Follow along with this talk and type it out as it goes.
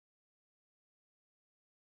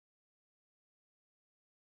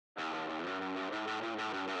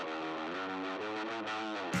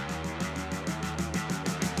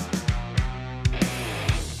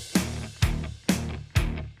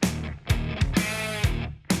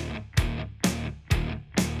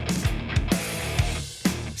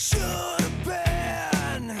Should've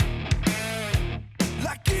been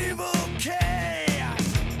like evil chaos,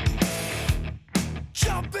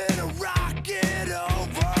 jumping a rocket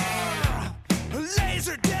over a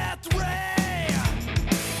laser death ray.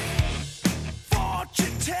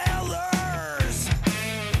 Fortune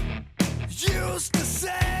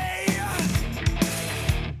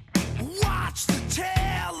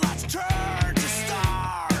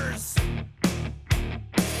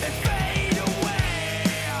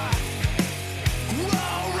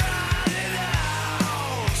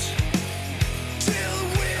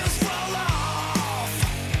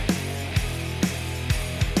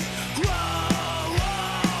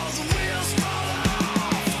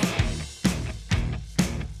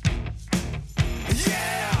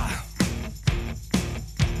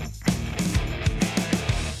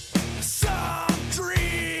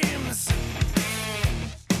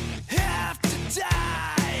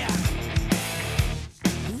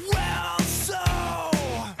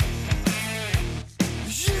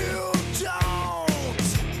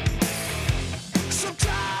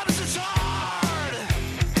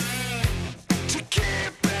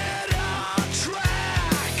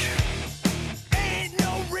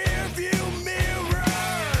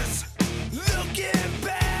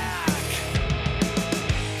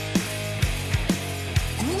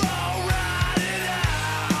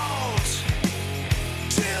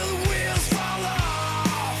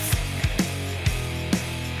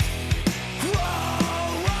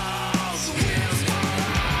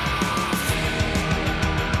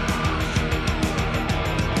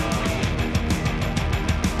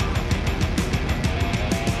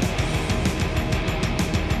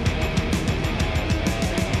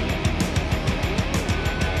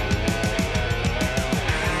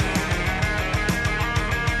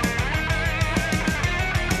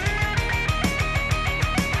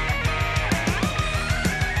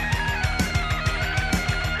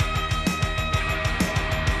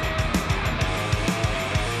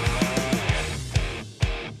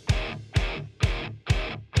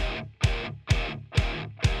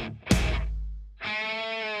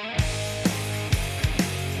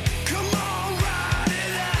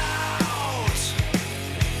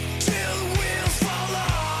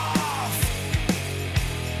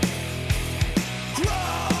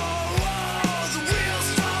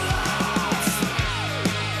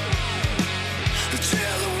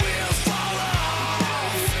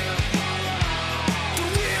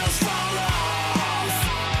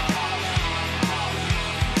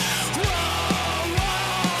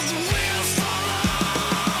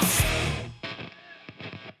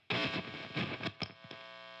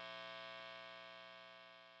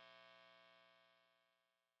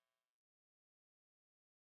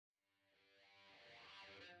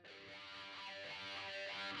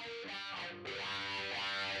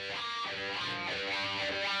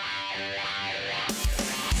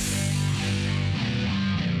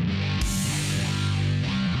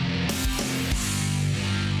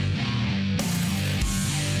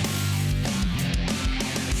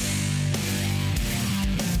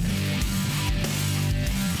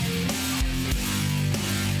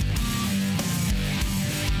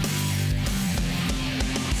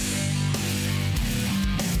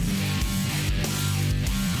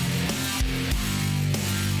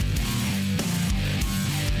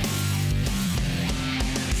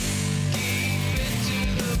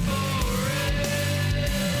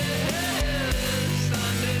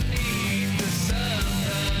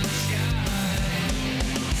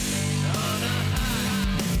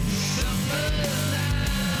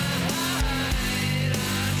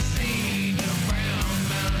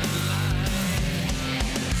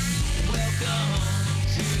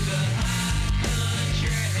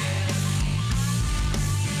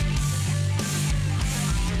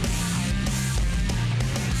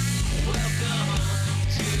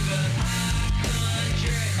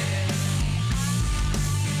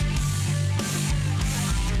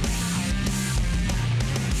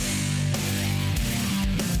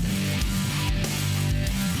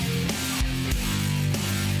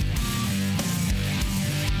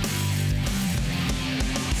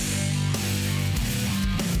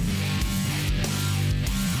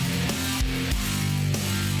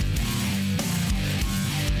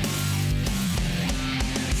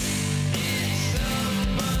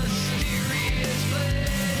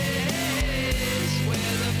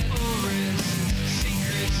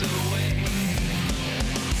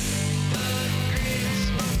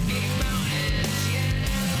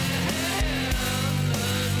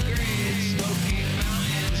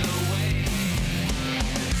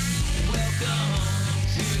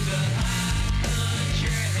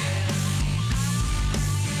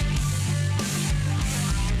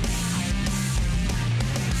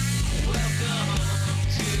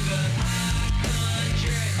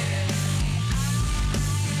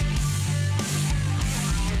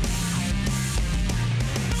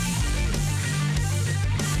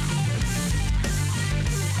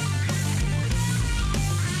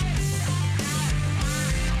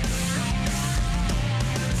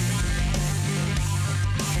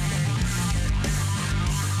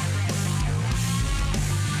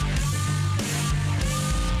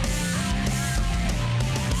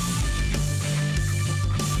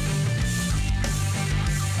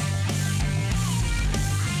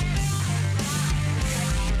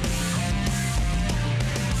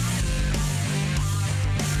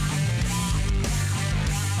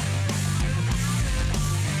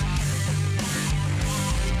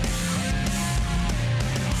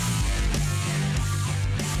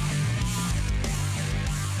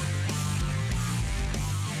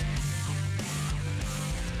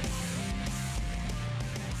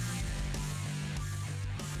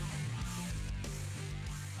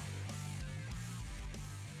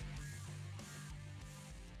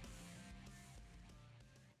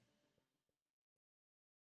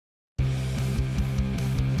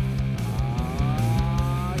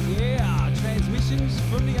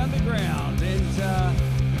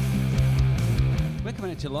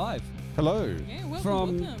coming at you live Hello. Yeah, welcome,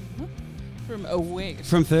 From- welcome. From a week.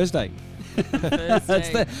 from Thursday. Thursday. It's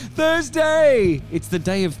the Thursday. It's the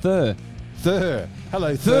day of Thur. Thur.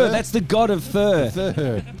 Hello, Thur. Thur. That's the god of Thur.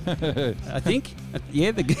 Thur. I think.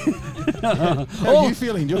 Yeah. How are you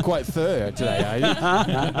feeling? You're quite Thur today, are you?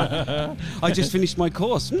 I just finished my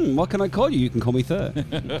course. What can I call you? You can call me Thur.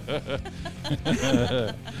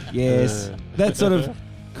 Yes. That sort of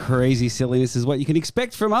crazy silliness is what you can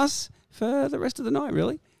expect from us for the rest of the night,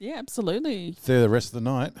 really. Yeah, absolutely. Thur the rest of the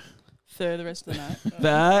night. Third the rest of the night.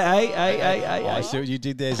 I see what you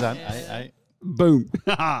did there, son. Boom.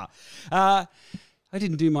 I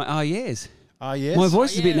didn't do my yes. Ah, yes. My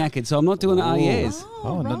voice is a bit yeah. knackered, so I'm not doing yes.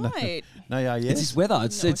 Oh, no, right. No, yeah, It's yes. this weather.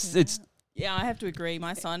 It's. Yeah, I have to agree.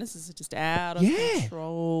 My sinuses are just out of Yeah.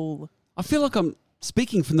 control. I feel like I'm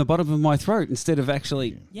speaking from the bottom of my throat instead of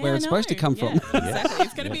actually Yeah, where I it's supposed to know. come Yeah, from. Exactly.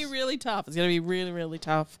 It's going to be really tough. It's going to be really, really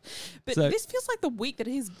tough. But So- this feels like the week that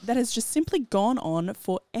has just simply gone on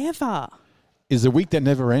forever. Is the week that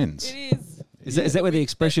never ends. It is. Is that where the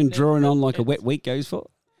expression "drawing on like a wet week" goes for?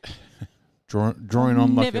 Drawing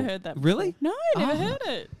on like Never heard that. Really? No, never heard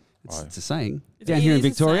it. It's a saying It down here in is a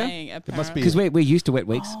Victoria saying, must apparently. be- because we're used to wet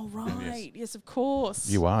weeks. Oh, right. Yes, of course.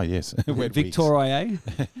 You are, yes. Wet weeks. Victoria.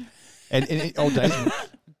 And in old days,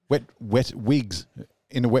 wet wigs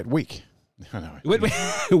in a wet week. No,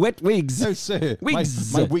 Wet wigs. no, sir.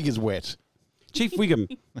 Wigs. My wig is wet. Chief Wiggum.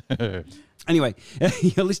 Anyway,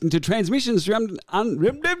 you're listening to Transmissions from...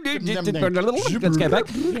 Let's go back.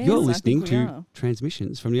 Yes, You're I listening think we to are.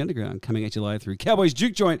 Transmissions from the Underground, coming at you live through Cowboys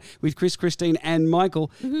Juke Joint with Chris, Christine and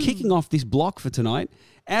Michael. Kicking off this block for tonight,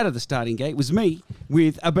 out of the starting gate, was me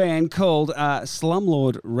with a band called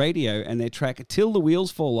Slumlord Radio and their track Till the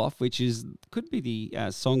Wheels Fall Off, which could be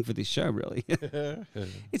the song for this show, really.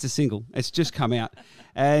 It's a single. It's just come out.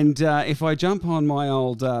 And if I jump on my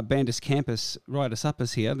old Bandus Campus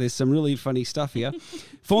write-us-uppers here, there's some really funny stuff here.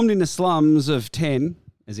 Formed in the slums of 10,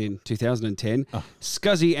 as in 2010,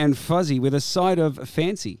 Scuzzy and Fuzzy with a side of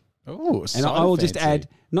fancy. Oh, And I will just add,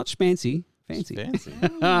 not schmancy, fancy. Fancy.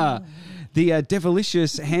 The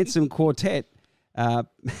Devilicious Handsome Quartet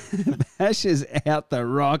bashes out the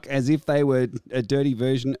rock as if they were a dirty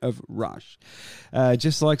version of Rush.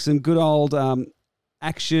 Just like some good old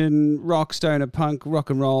action, rock, stoner, punk, rock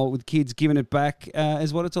and roll with kids giving it back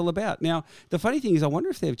is what it's all about. Now, the funny thing is I wonder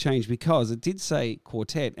if they've changed because it did say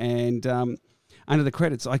quartet and under the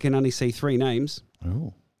credits I can only see 3 names.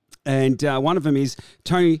 Oh. And one of them is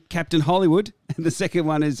Tony Captain Hollywood. And the second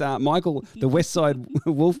one is Michael, the West Side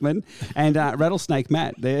Wolfman, and Rattlesnake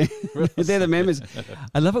Matt. They're the members.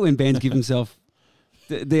 I love it when bands give themselves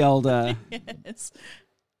the old... Yes.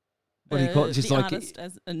 What do you call it? Just the like artist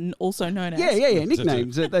as, and also known as. yeah,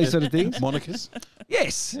 nicknames, those sort of things. Monikers?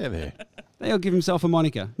 Yes, Yeah, there. they all give himself a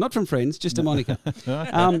moniker, not from Friends, just a moniker.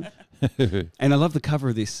 And I love the cover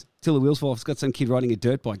of this. Till the Wheels Fall Off. It's got some kid riding a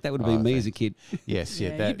dirt bike. That would have been me as a kid. Yes, yeah.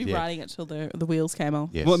 Yeah, that, you'd be yeah. riding it till the wheels came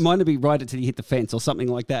off. Yes. Well, mine would be ride it till you hit the fence or something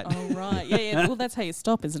like that. Oh, right. Yeah. Well, that's how you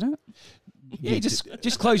stop, isn't it? Yeah,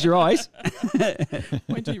 just close your eyes.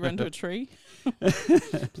 Wait till you run into a tree.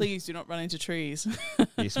 Please do not run into trees.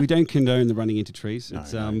 Yes, we don't condone the running into trees. No,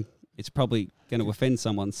 It's no. it's probably going to offend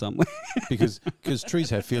someone somewhere. because trees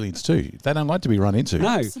have feelings too. They don't like to be run into. No.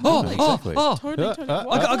 Absolutely. Exactly. Totally.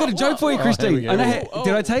 I got a joke for you, Oh, Christine. here we I know go. how-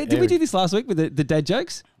 did I tell you? Did we do this last week with the dad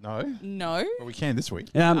jokes? No? No. Well, we can this week.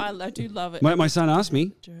 I do love it. My son asked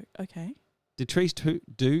me, Joke. Okay. do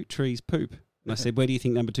trees poop? And I said, where do you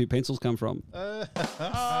think number 2 pencils come from? Oh,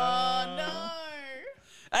 no.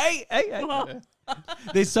 Hey.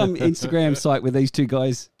 There's some Instagram site where these two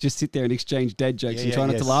guys just sit there and exchange dad jokes and try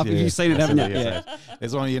not to laugh. Have you seen it, haven't you? Yeah.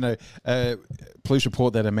 There's one, police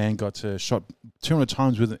report that a man got shot 200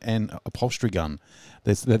 times with an upholstery gun.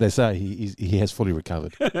 They say he has fully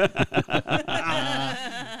recovered.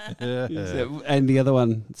 And the other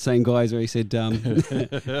one, same guys, where he said,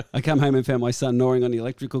 I come home and found my son gnawing on the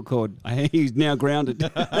electrical cord. He's now grounded.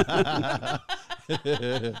 Oh,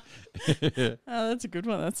 that's a good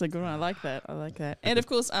one. I like that. And of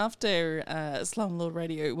course, after Slumlord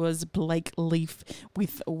Radio was Blake Leaf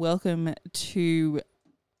with Welcome to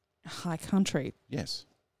High Country. Yes.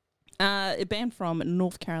 A band from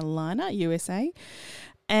North Carolina, USA.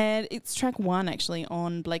 And it's track 1 actually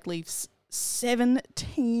on Blake Leaf's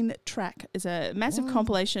 17 track. It's a massive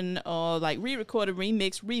compilation of like re-recorded,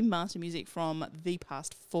 remixed, remastered music from the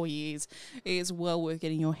past 4 years. It is well worth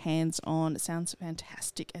getting your hands on. It sounds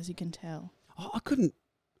fantastic, as you can tell. I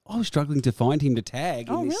was struggling to find him to tag.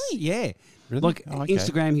 Oh, in this. really? Yeah. Really? Like Oh, okay.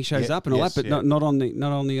 Instagram, he shows Yeah, up and all yes, that, but not on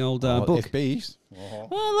the old book. FBs. Well,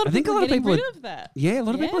 a lot of I think people a lot are of getting people rid are- of that. Yeah, a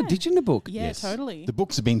lot of people are ditching the book. Yeah, Yes. totally. The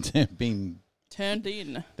books have been Turned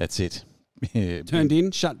in. That's it. Yeah, Turned in,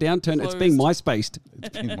 shut down, turned. It's being MySpaced.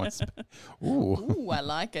 It's been my Ooh. Ooh, I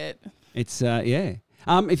like it. It's yeah.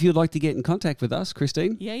 If you'd like to get in contact with us,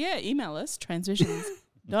 Christine, Yeah. Email us,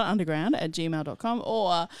 transmissions.underground@gmail.com,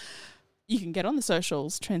 or you can get on the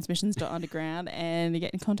socials, transmissions.underground, and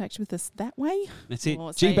get in contact with us that way. that's it.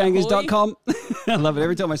 Or say Gbangers.com. I love it.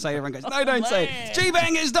 Every time I say it, everyone goes, no, don't say it. It's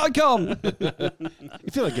Gbangers.com.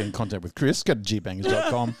 If you like getting in contact with Chris, go to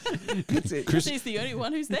gbangers.com. That's it. Chris, She's the only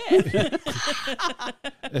one who's there.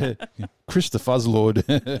 Chris the Fuzzlord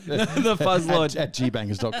The Fuzzlord. at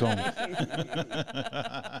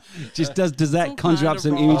gbangers.com. Just does that All conjure kind up of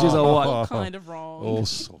some wrong. images or what? All kind of wrong. All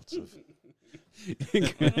sorts of.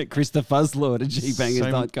 Chris the Fuzzlord at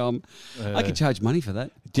Gbangers.com. I could charge money for that.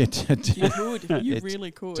 You could. You It really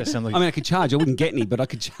could. Just sound like, I mean, I could charge. I wouldn't get any, but I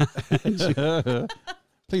could charge.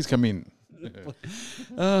 please come in.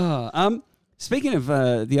 Speaking of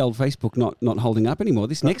the old Facebook not holding up anymore,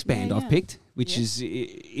 this next band I've yeah. picked, which Yeah. is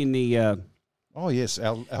in the Oh, yes,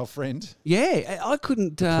 our friend. I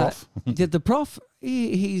couldn't. Prof. The prof,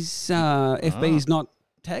 his FB is not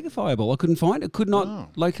tagifiable. I couldn't find it. Could not Oh,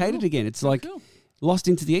 locate it again. It's like Cool. lost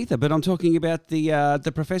into the ether. But I'm talking about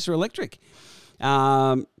the Professor Electric.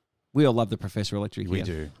 We all love the Professor Electric. We here.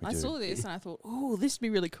 do. We I do. saw this and I thought, oh, this would be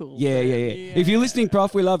really cool. Yeah. If you're listening,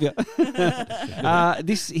 Prof, we love you.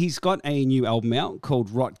 He's got a new album out called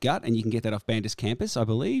Rot Gut, and you can get that off Bandus Campus, I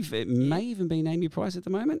believe. It may even be Name Your Price at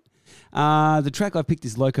the moment. The track I picked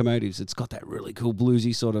is Locomotives. It's got that really cool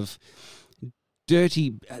bluesy sort of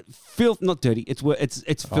dirty, not dirty. It's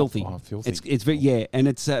filthy. Filthy. It's very and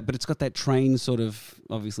it's but it's got that train sort of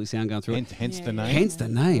obviously sound going through it. Hence the Yeah. name. Hence the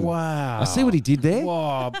name. Wow. I see what he did there.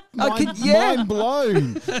 Wow. yeah. Mind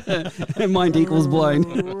blown. Mind equals blown.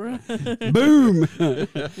 Boom.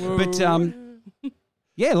 But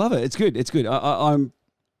yeah, love it. It's good. It's good. I'm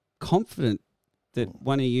confident that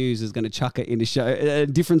one of you is going to chuck it in a show, a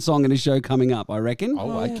different song in a show coming up. I reckon.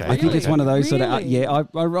 Oh, okay. I think it's one of those sort of Really? I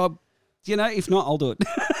if not, I'll do it.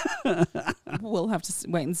 We'll have to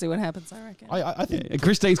wait and see what happens, I reckon. I think.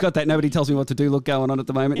 Christine's got that nobody tells me what to do look going on at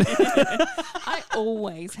the moment. I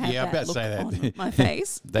always have Yeah, I'm that about to look say that. on my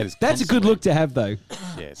face. That is That's a good look to have, though.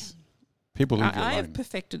 Yes. People leave you I have alone.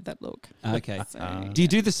 perfected that look. Okay. So, Do you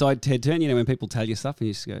do the side Ted turn? You know, when people tell you stuff and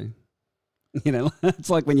you just go, it's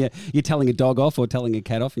like when you're telling a dog off or telling a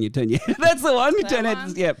cat off and you turn your, that's the one. You That turn one?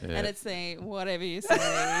 it. Yep. And it's the whatever you say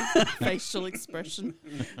facial expression.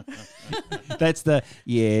 That's the,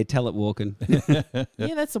 tell it walking.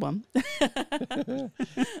 Yeah, that's the one.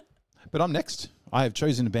 But I'm next. I have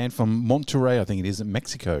chosen a band from Monterrey, I think it is, in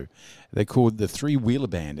Mexico. They're called the Three Wheeler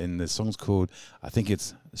Band, and the song's called, I think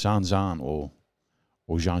it's Jean Jean or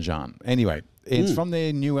Jean Jean. Anyway, it's from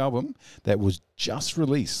their new album that was just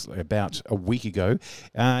released about a week ago,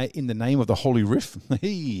 in the name of the Holy Riff.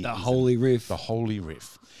 The Holy Riff. The Holy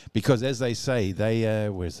Riff. Because as they say,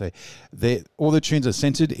 all the tunes are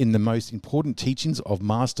centered in the most important teachings of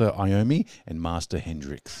Master Iommi and Master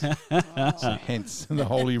Hendrix. So hence the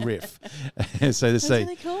Holy Riff. So they That's say,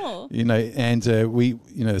 really cool. and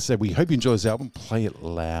they said, we hope you enjoy this album. Play it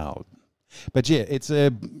loud. But yeah, it's they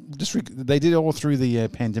did it all through the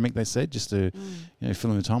pandemic. They said just to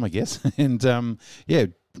fill in the time, I guess, and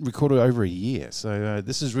recorded over a year. So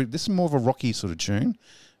this is more of a rocky sort of tune,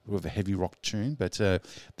 with a heavy rock tune. But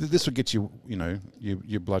this will get you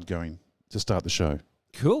your blood going to start the show.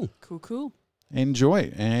 Cool. Cool.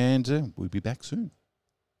 Enjoy, and we'll be back soon.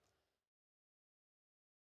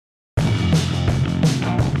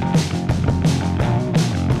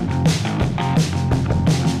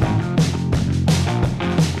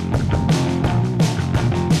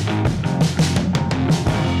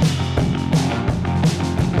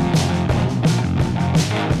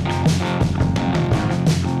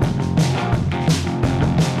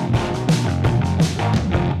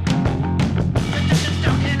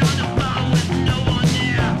 Talking on the phone with no one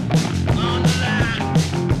there. On the line.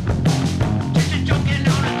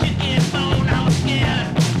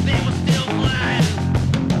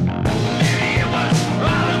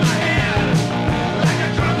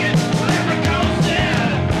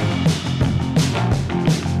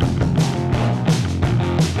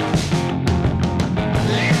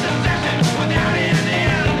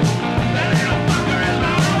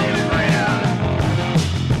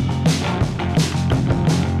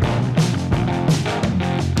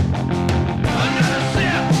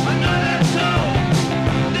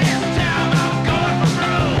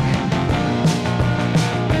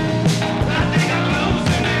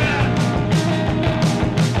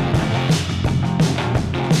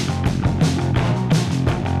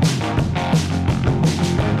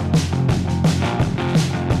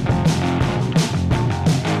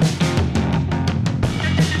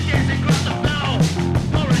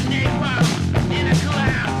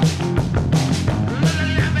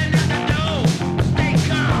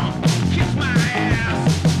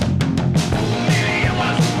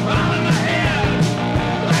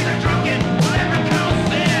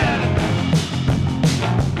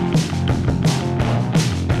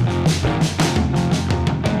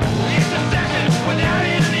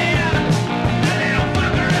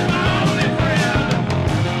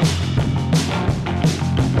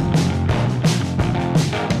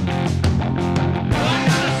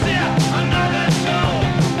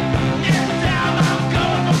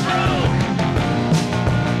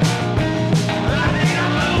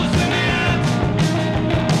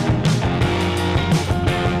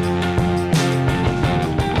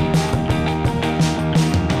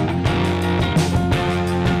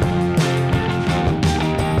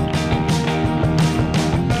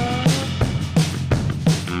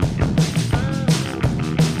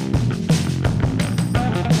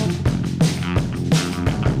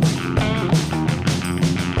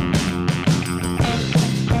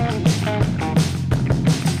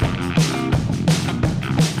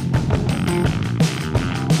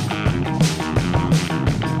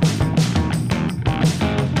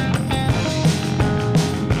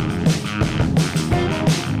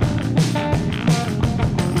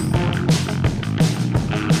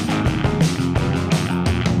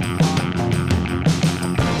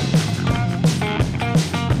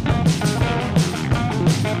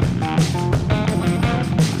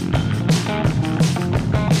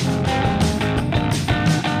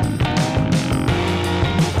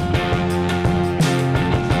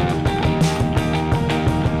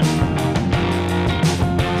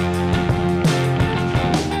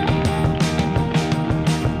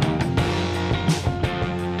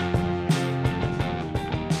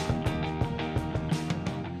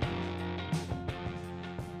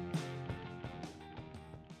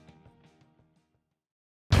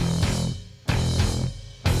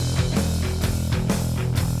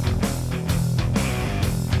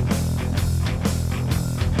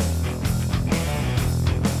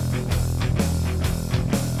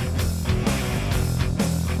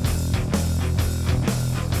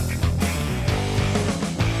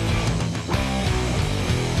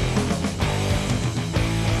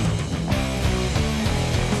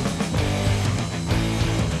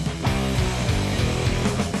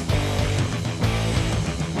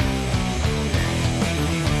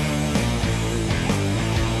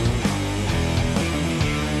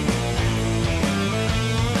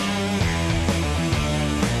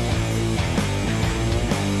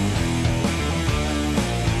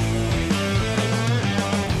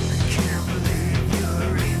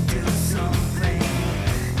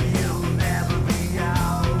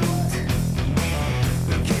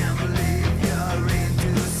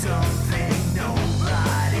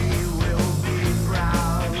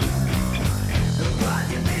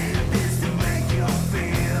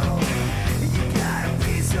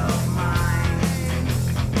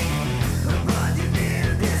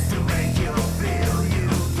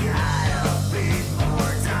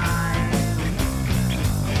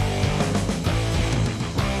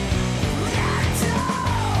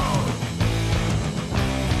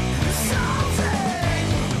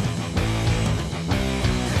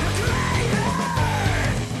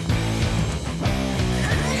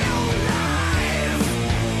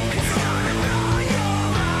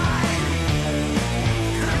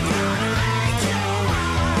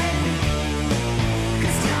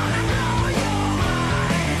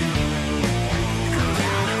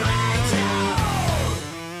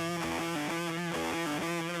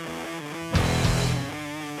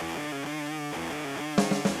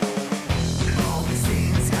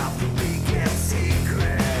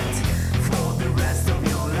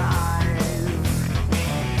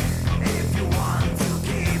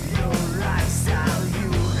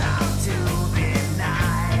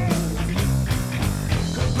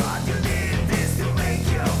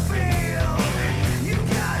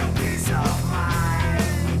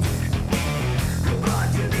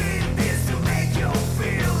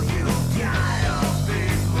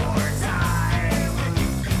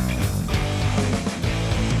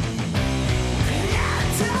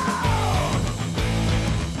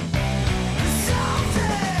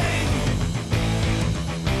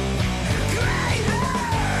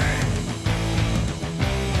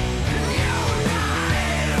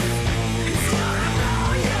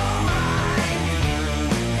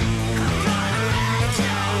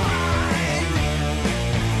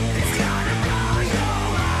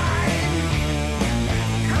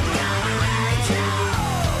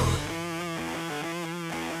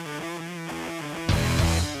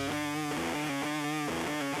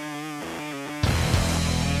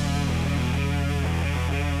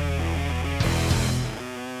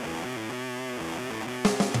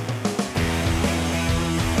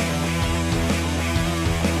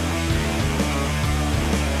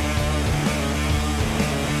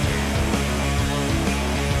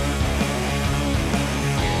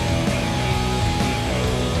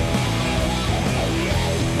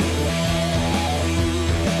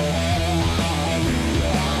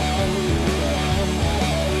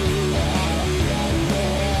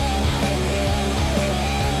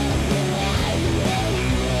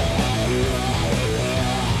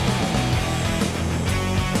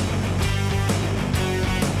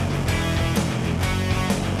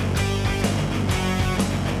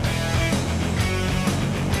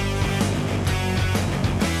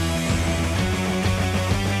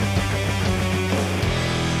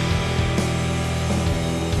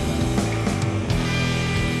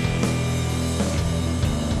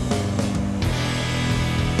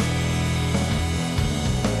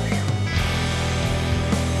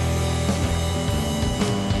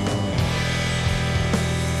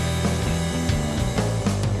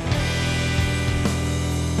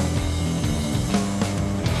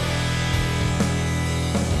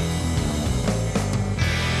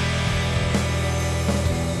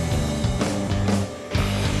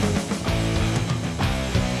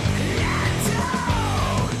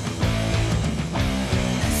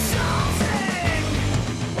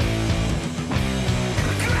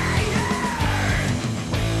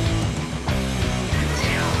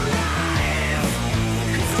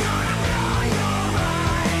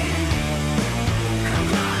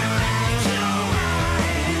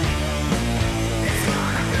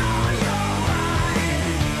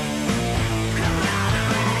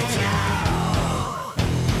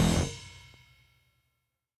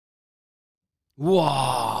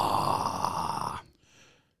 Wow.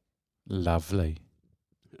 Lovely.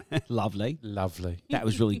 Lovely. Lovely. That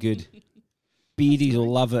was really good. Beardies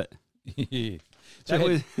will love it.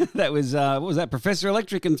 That was what was that? Professor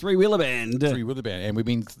Electric and Three Wheeler Band. Three Wheeler Band, and we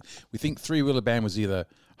think Three Wheeler Band was either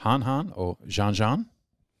Han Han or Jean Jean.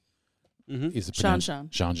 Is it Jean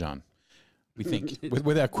pronounced Jean Jean? We think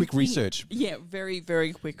with our quick research. Yeah, very,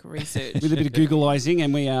 very quick research. With a bit of Googleizing,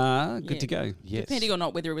 and we are good Yeah. to go. Yes, Depending or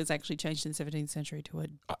not whether it was actually changed in the 17th century to a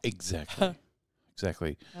exactly,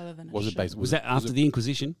 exactly. other than a Was it show. based? Was that after the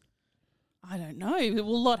Inquisition? I don't know. Well, a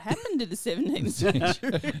lot happened in the 17th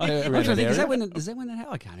century. I'm trying to think, is that when it happened?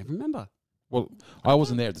 I can't even remember. Well, I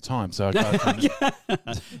wasn't there at the time, so I can't. If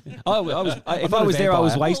I not a was there, I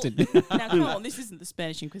was vampire. wasted. Now, come on, this isn't the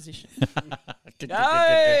Spanish Inquisition.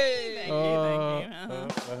 Hey! Thank you.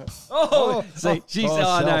 Oh, see, she's.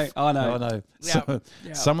 I know. I know. Yeah.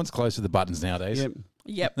 Yeah. Someone's close to the buttons nowadays. Yep.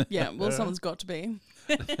 Yep, yeah. Well, someone's got to be.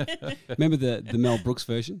 Remember the Mel Brooks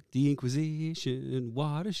version? The Inquisition,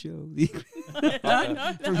 what a show.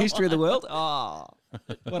 From History of the World? Oh, what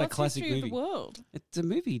a What's classic History movie. of the World? It's a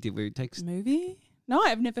movie he did where it takes. Movie? No,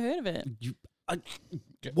 I've never heard of it.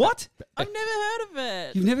 What? I've never heard of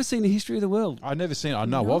it. You've never seen the History of the World? I've never seen it. I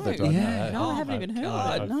know of it. I Yeah. know. No, I haven't even heard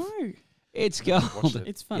of it. No. It's watched gold. it.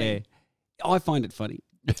 It's funny. Yeah. I find it funny.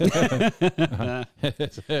 All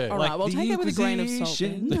right, well, the take it with a grain of salt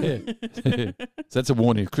then. So that's a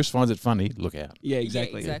warning. If Chris finds it funny, look out. Yeah,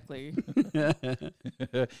 exactly. Yeah,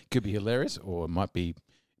 exactly. Could be hilarious, or it might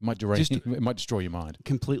destroy your mind,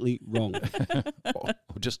 Completely wrong. or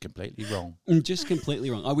just completely wrong. Just completely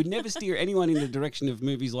wrong. I would never steer anyone in the direction of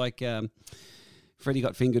movies like Freddie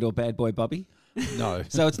Got Fingered or Bad Boy Bubby. No.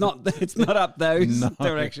 So it's not up those No.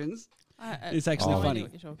 directions. It's actually Oh. I know funny.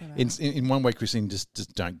 what you're talking about. In one way, Christine,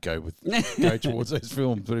 just don't go towards those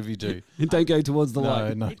films. Whatever you do, Don't go towards the no,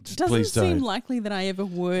 light. no, It just doesn't please seem don't. likely that I ever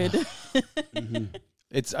would.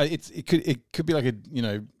 It could be like a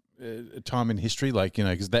time in history, like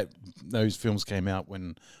because those films came out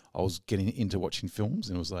when I was getting into watching films,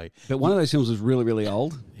 and it was like But one of those films was really, really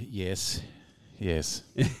old. yes. And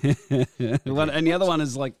the other one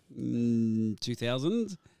is like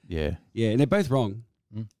 2000. Yeah, Yeah, and they're both wrong.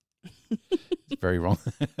 it's very wrong.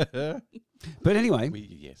 But anyway,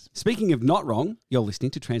 Yes. speaking of not wrong, you're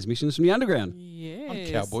listening to Transmissions from the Underground. Yes. On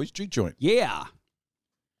Cowboys Juke Joint. Yeah.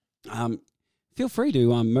 Feel free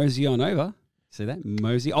to mosey on over. See that?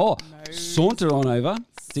 Mosey. Oh, saunter on over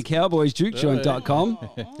to cowboysjukejoint.com.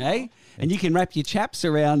 Hey? And you can wrap your chaps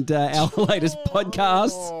around our latest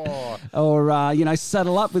podcast, or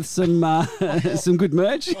settle up with some some good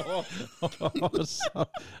merch. Oh, I'm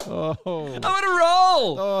on a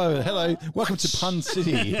roll. oh, hello. Welcome to Pun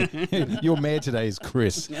City. Your mayor today is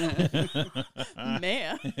Chris.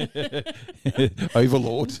 Mayor.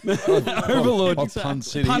 Overlord. Overlord. Of Pun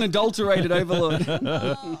City. Unadulterated overlord.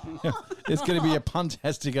 It's going to be a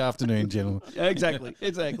puntastic afternoon, gentlemen. Exactly.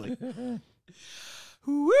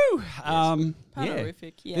 Woo.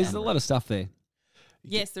 Punerific, yeah. There's a lot of stuff there.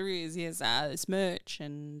 Yes, there is. Yes, it's merch,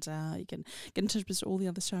 and you can get in touch with all the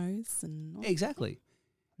other shows, and Exactly.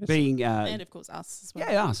 Being and of course us as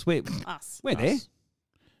well. yeah, us. We're there.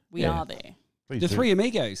 We Yeah. are there. Please The do. Three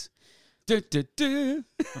Amigos. Du. Three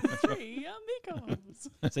amigos.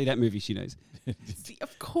 See that movie she knows. See,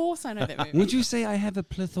 of course, I know that movie. Would you say I have a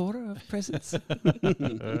plethora of presents?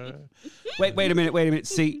 Wait a minute.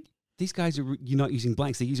 See, these guys you're not using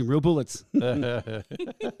blanks, they're using real bullets.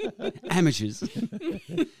 Amateurs.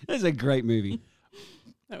 That's a great movie.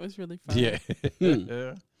 That was really fun. Yeah.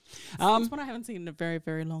 It's one I haven't seen in a very,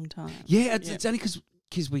 very long time. Yeah, it's only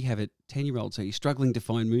because we have a 10-year-old, so you're struggling to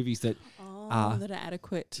find movies that That are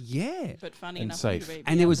adequate, yeah. but funny And enough. safe. For you to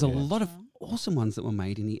be And there was a able to lot of watch them. awesome ones that were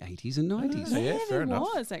made in the 80s and 90s. Yeah, Yeah, fair there enough.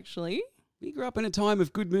 was actually. We grew up in a time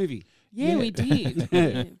of good movie. Yeah, we did.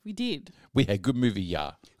 Yeah, we did. We had good movie,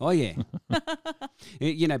 yeah. Oh, yeah.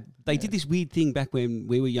 They did this weird thing back when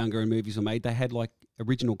we were younger and movies were made. They had like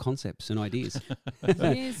original concepts and ideas.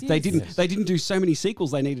 Yes, They yes. didn't. They didn't do so many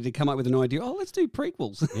sequels. They needed to come up with an idea. Oh, let's do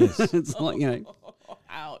prequels. Yes. It's like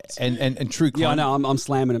Out. And true crime. Yeah, I know. I'm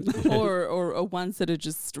slamming them. or ones that are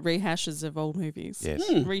just rehashes of old movies. Yes.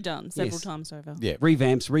 Redone several Yes. times over. Yeah.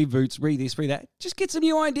 Revamps, reboots, this, that. Just get some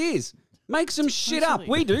new ideas. Make some shit up.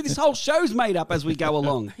 Totally. We do. This whole show's made up as we go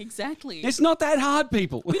along. Exactly. It's not that hard,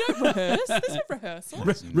 people. We don't rehearse. There's no rehearsal.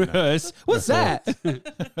 Rehearse. What's that?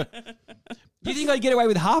 Do you think I'd get away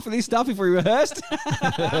with half of this stuff if we rehearsed?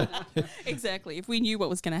 Exactly. If we knew what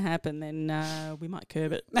was going to happen, then we might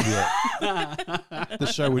curb it. Yeah. the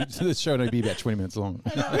show would only be about 20 minutes long.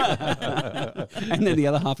 And then the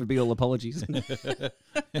other half would be all apologies.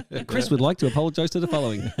 Chris would like to apologise to the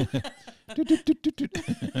following.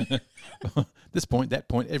 This point, that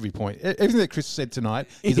point, every point. Everything that Chris said tonight,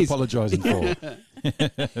 he's Is- apologising for.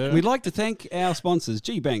 We'd like to thank our sponsors,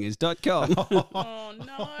 gbangers.com. Oh,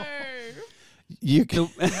 no. You can,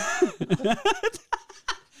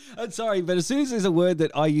 I'm sorry, but as soon as there's a word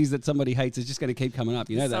that I use that somebody hates, it's just going to keep coming up.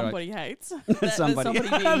 You know that, right? Somebody hates. That- Somebody.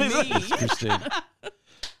 being me. Christine.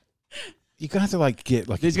 You're going to have to like get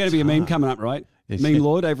like. There's going to be a meme coming up, right? Yes. Meme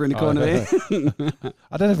Lord over in the corner there.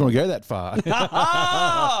 I don't ever want to go that far.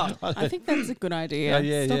 I think that's a good idea.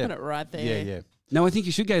 Yeah, Stopping it right there. Yeah. No, I think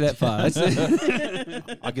you should go that far.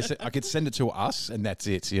 I guess I could send it to us, and that's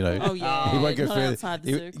it. You know. Oh, yeah. It won't go Not further. outside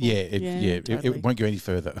the circle. It totally. won't go any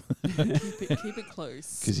further Keep it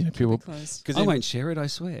close. because people. Close. Because I won't share it, I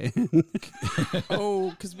swear. Oh,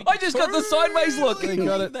 because we I just got the sideways look. You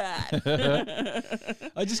got it.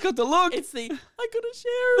 That. I just got the look. It's the I gotta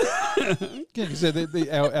share it. Yeah,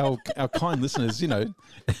 so our kind listeners, you know,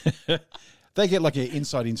 they get like an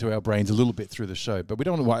insight into our brains a little bit through the show, but we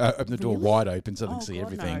don't want to open the door wide open so they can see God,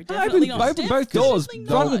 everything. No, definitely not. Open both doors, Definitely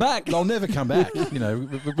front not. and back. They'll never come back. You know,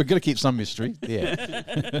 we're going to keep some mystery.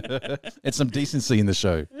 Yeah, and some decency in the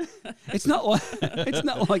show. It's not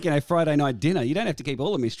like Friday night dinner. You don't have to keep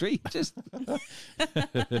all the mystery. Just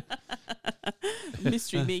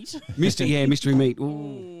Mystery meat. mystery meat. Ooh.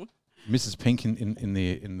 Ooh. Mrs. Pink in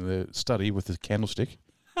the study with the candlestick.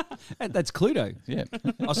 That's Cluedo. Yeah.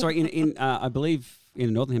 Oh, sorry. In I believe in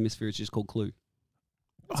the Northern Hemisphere, it's just called Clue,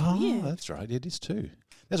 weird. That's right. It is too.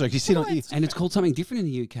 That's right. You see, and it's called something different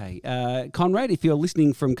in the UK. Conrad, if you're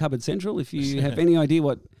listening from Cupboard Central, if you have any idea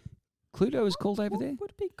what Cluedo is called over there, What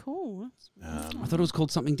would be cool? I thought it was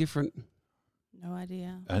called something different. No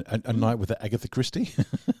idea. a night with Agatha Christie.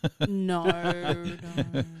 No.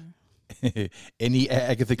 Any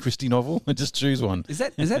Agatha Christie novel, just choose one. Is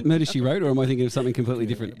that Murder She Wrote, or am I thinking of something completely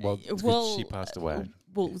different? Well, it's 'cause Well, she passed away.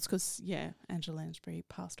 Well, it's because Angela Lansbury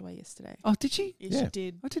passed away yesterday. Oh, did she? Yeah, Yeah. she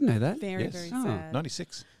did. I didn't know that. Very, Yes. very Oh. sad.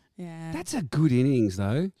 96. Yeah. That's a good innings,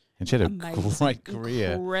 though. And she had a Amazing. great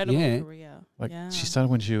career. Incredible Yeah. career. Like yeah. she started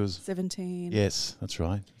when she was 17. yes, that's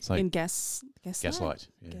right. It's like In Gaslight. Gaslight.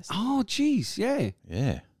 Yeah. Gaslight. Oh, geez, yeah.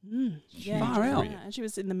 Yeah. Yeah. Far out. Yeah. And she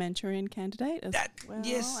was in The Manchurian Candidate as well.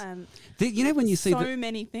 yes. And You know when you see so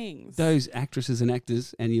many things. those actresses and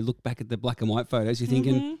actors, and you look back at the black and white photos, you're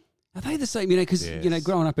thinking, Mhm. are they the same? You know, because Yes.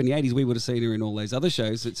 growing up in the '80s, we would have seen her in all those other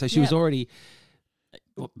shows. So she was Yeah. already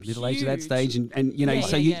middle aged at that Huge. stage, and Yeah,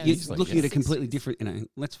 so yeah, you're It's like, looking at a yes. completely different.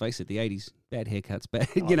 Let's face it, the '80s, bad haircuts, bad.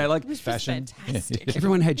 Like It was just Fashion. fantastic.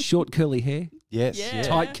 everyone had short curly hair, Yes. Yeah. Yeah.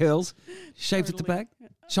 tight curls, shaved at the Totally. back,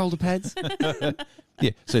 shoulder pads.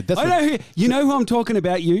 Yeah. So that's I know you know who I'm talking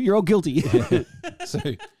about. You're all guilty. so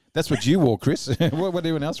that's what you wore, Chris. what would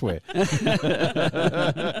anyone else wear?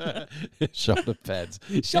 Shoulder pads.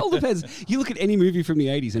 Shoulder pads. You look at any movie from the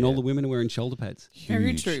 '80s, and all the women are wearing shoulder pads. Very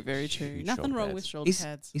Huge, true, very true. huge Nothing shoulder wrong pads. with shoulder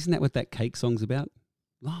pads. Isn't that what that Cake song's about?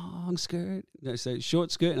 Long skirt, no, so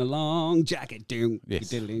short skirt and a long jacket. Doom. Yes.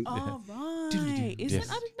 Diddling. Oh, right. Is Yes.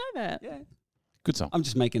 it? I didn't know that. Yeah. Good song. I'm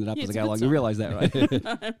just making it up Yeah, as I it's a go good along. song. You realise that, right?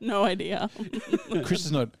 I have no idea. Chris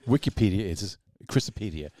is not Wikipedia. It's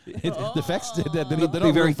Chrisopedia. The facts, they're not Be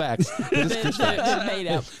very very- facts. They're just Chris facts. They're made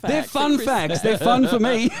up facts. They're fun facts. They're fun for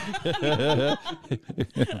me.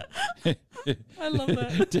 I love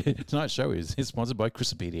that. Tonight's show is sponsored by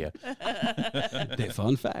Chrisopedia. They're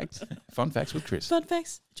fun facts. Fun facts with Chris. Fun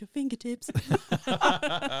facts at your fingertips.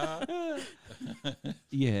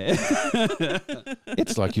 Yeah.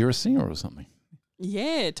 It's like you're a singer or something.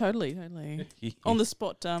 Yeah, totally. On the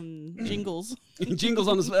spot jingles. Jingles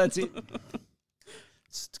on the spot. That's it.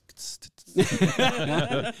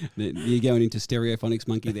 You're going into stereophonics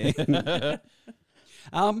monkey there.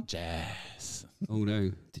 Jazz. Oh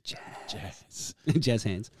no, the jazz. Jazz. Jazz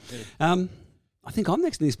hands. I think I'm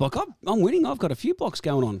next in this block. I'm winning. I've got a few blocks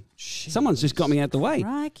going on. Someone's just got me out the way.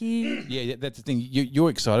 Crikey. Yeah, that's the thing. You're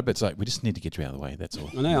excited, but it's like, we just need to get you out of the way. That's all.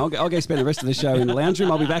 I know. I'll go spend the rest of the show in the lounge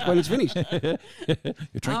room. I'll be back when it's finished. You're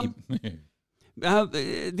drinking.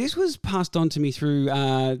 This was passed on to me through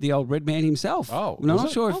the old red man himself. Oh, I'm not was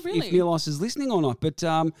it? sure Oh, if really? Nilos is listening or not, but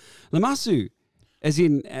Lamassu, as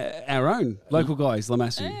in our own local guys,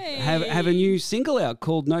 Lamassu, have a new single out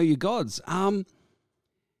called "Know Your Gods."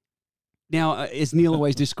 Now, as Neil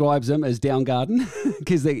always describes them as Downgarden,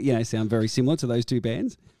 because they sound very similar to those two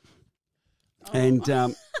bands. And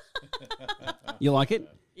you like it?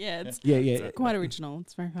 Yeah, it's Yeah. quite original.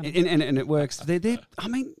 It's very funny. And it works. They're I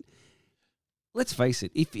mean, let's face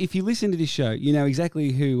it. If you listen to this show, you know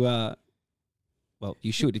exactly who. Well,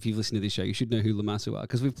 you should. If you've listened to this show, you should know who Lamasu are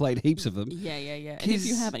because we've played heaps of them. Yeah. And if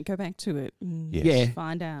you haven't, go back to it. Yes. Yeah.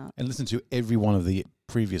 Find out. And listen to every one of the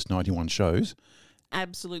previous 91 shows.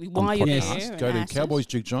 Absolutely. on Why you're podcasts. there. Go and to access. Cowboys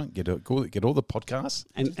Juke Joint, get all the podcasts,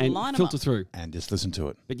 And Just line 'em filter up. through. and just listen to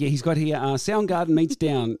it. But yeah, he's got here Soundgarden meets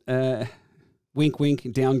Down. Wink,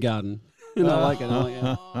 wink, Down Garden. And I like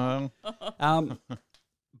it.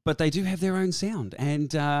 But they do have their own sound.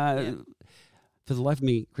 And for the life of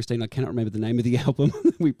me, Christine, I cannot remember the name of the album.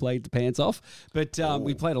 We played the pants off. But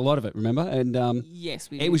we played a lot of it, remember? And Yes,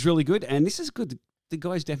 we it did. was really good. And this is good. The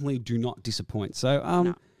guys definitely do not disappoint. So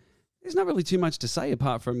No. there's not really too much to say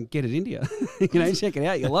apart from get it India. Check it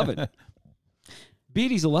out. You'll love it.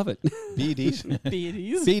 Beardies will love it. Beardies.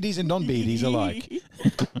 Beardies. Beardies and non-beardies alike.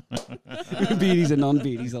 Beardies and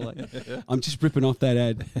non-beardies alike. I'm just ripping off that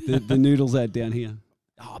ad, the noodles ad down here.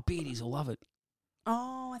 Oh, beardies will love it.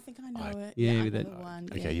 Oh, I think I know it. yeah, I know that- the one.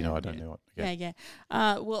 Okay, I don't know it. Okay. Yeah.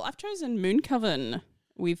 Well, I've chosen Mooncoven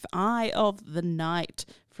with Eye of the Night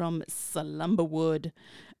from Slumberwood.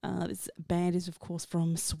 This band is, of course,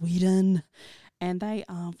 from Sweden. And they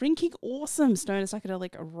are freaking awesome stoner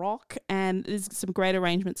psychedelic rock. And there's some great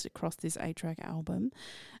arrangements across this 8-track album.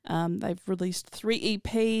 They've released 3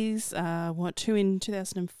 EPs, 2 in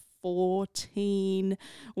 2014,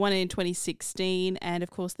 1 in 2016, and of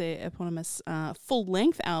course their eponymous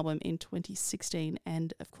full-length album in 2016,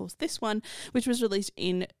 and of course this one, which was released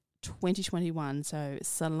in 2021. So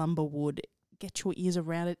Slumberwood, get your ears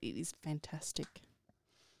around it. It is fantastic.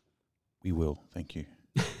 We will. Thank you.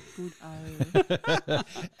 Good.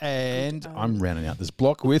 And I'm rounding out this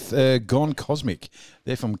block with Gone Cosmic.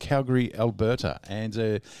 They're from Calgary, Alberta.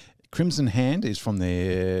 And Crimson Hand is from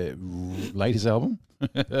their latest album.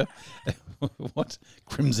 What?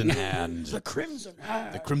 Crimson Hand. The Crimson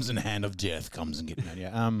Hand. The Crimson Hand of Death comes and gets me.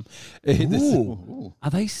 Ooh. Are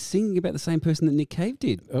they singing about the same person that Nick Cave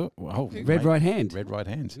did? Red Right Hand. Red Right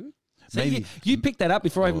Hand. So Maybe. you picked that up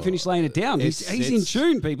before I even finished laying it down. He's in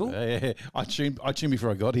tune, people. I tuned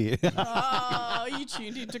before I got here. Oh, you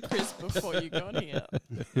tuned into Chris before you got here.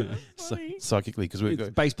 Psychically, because we've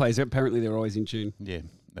got. Bass players, apparently they're always in tune. Yeah.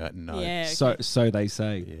 No. Yeah. So they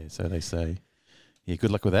say. Yeah, so they say. Yeah,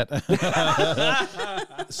 good luck with that.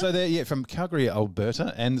 So they're from Calgary,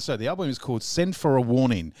 Alberta, and so the album is called "Send for a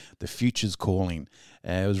Warning: The Future's Calling."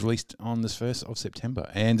 It was released on the 1st of September,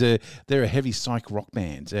 and they're a heavy psych rock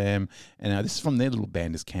band. And this is from their little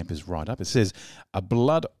Banders Campers right up. It says, "A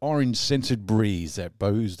blood orange scented breeze that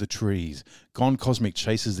bows the trees. Gone Cosmic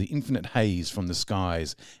chases the infinite haze from the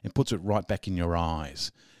skies and puts it right back in your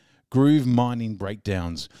eyes. Groove mining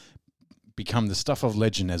breakdowns become the stuff of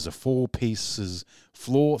legend as the 4 pieces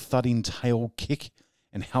floor thudding tail kick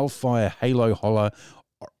and hellfire halo holler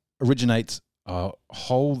originates a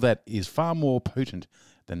whole that is far more potent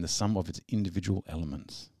than the sum of its individual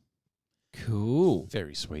elements." Cool.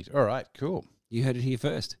 Very sweet. All right, cool. You heard it here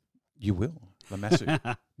first. You will. Lamasu,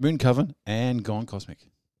 Mooncoven, and Gone Cosmic.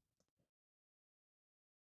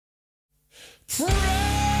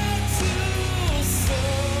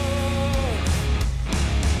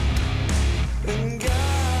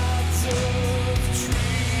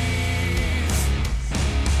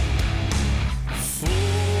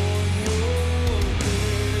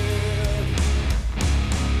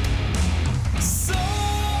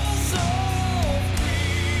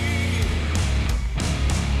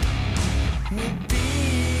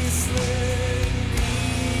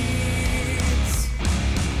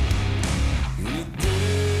 You do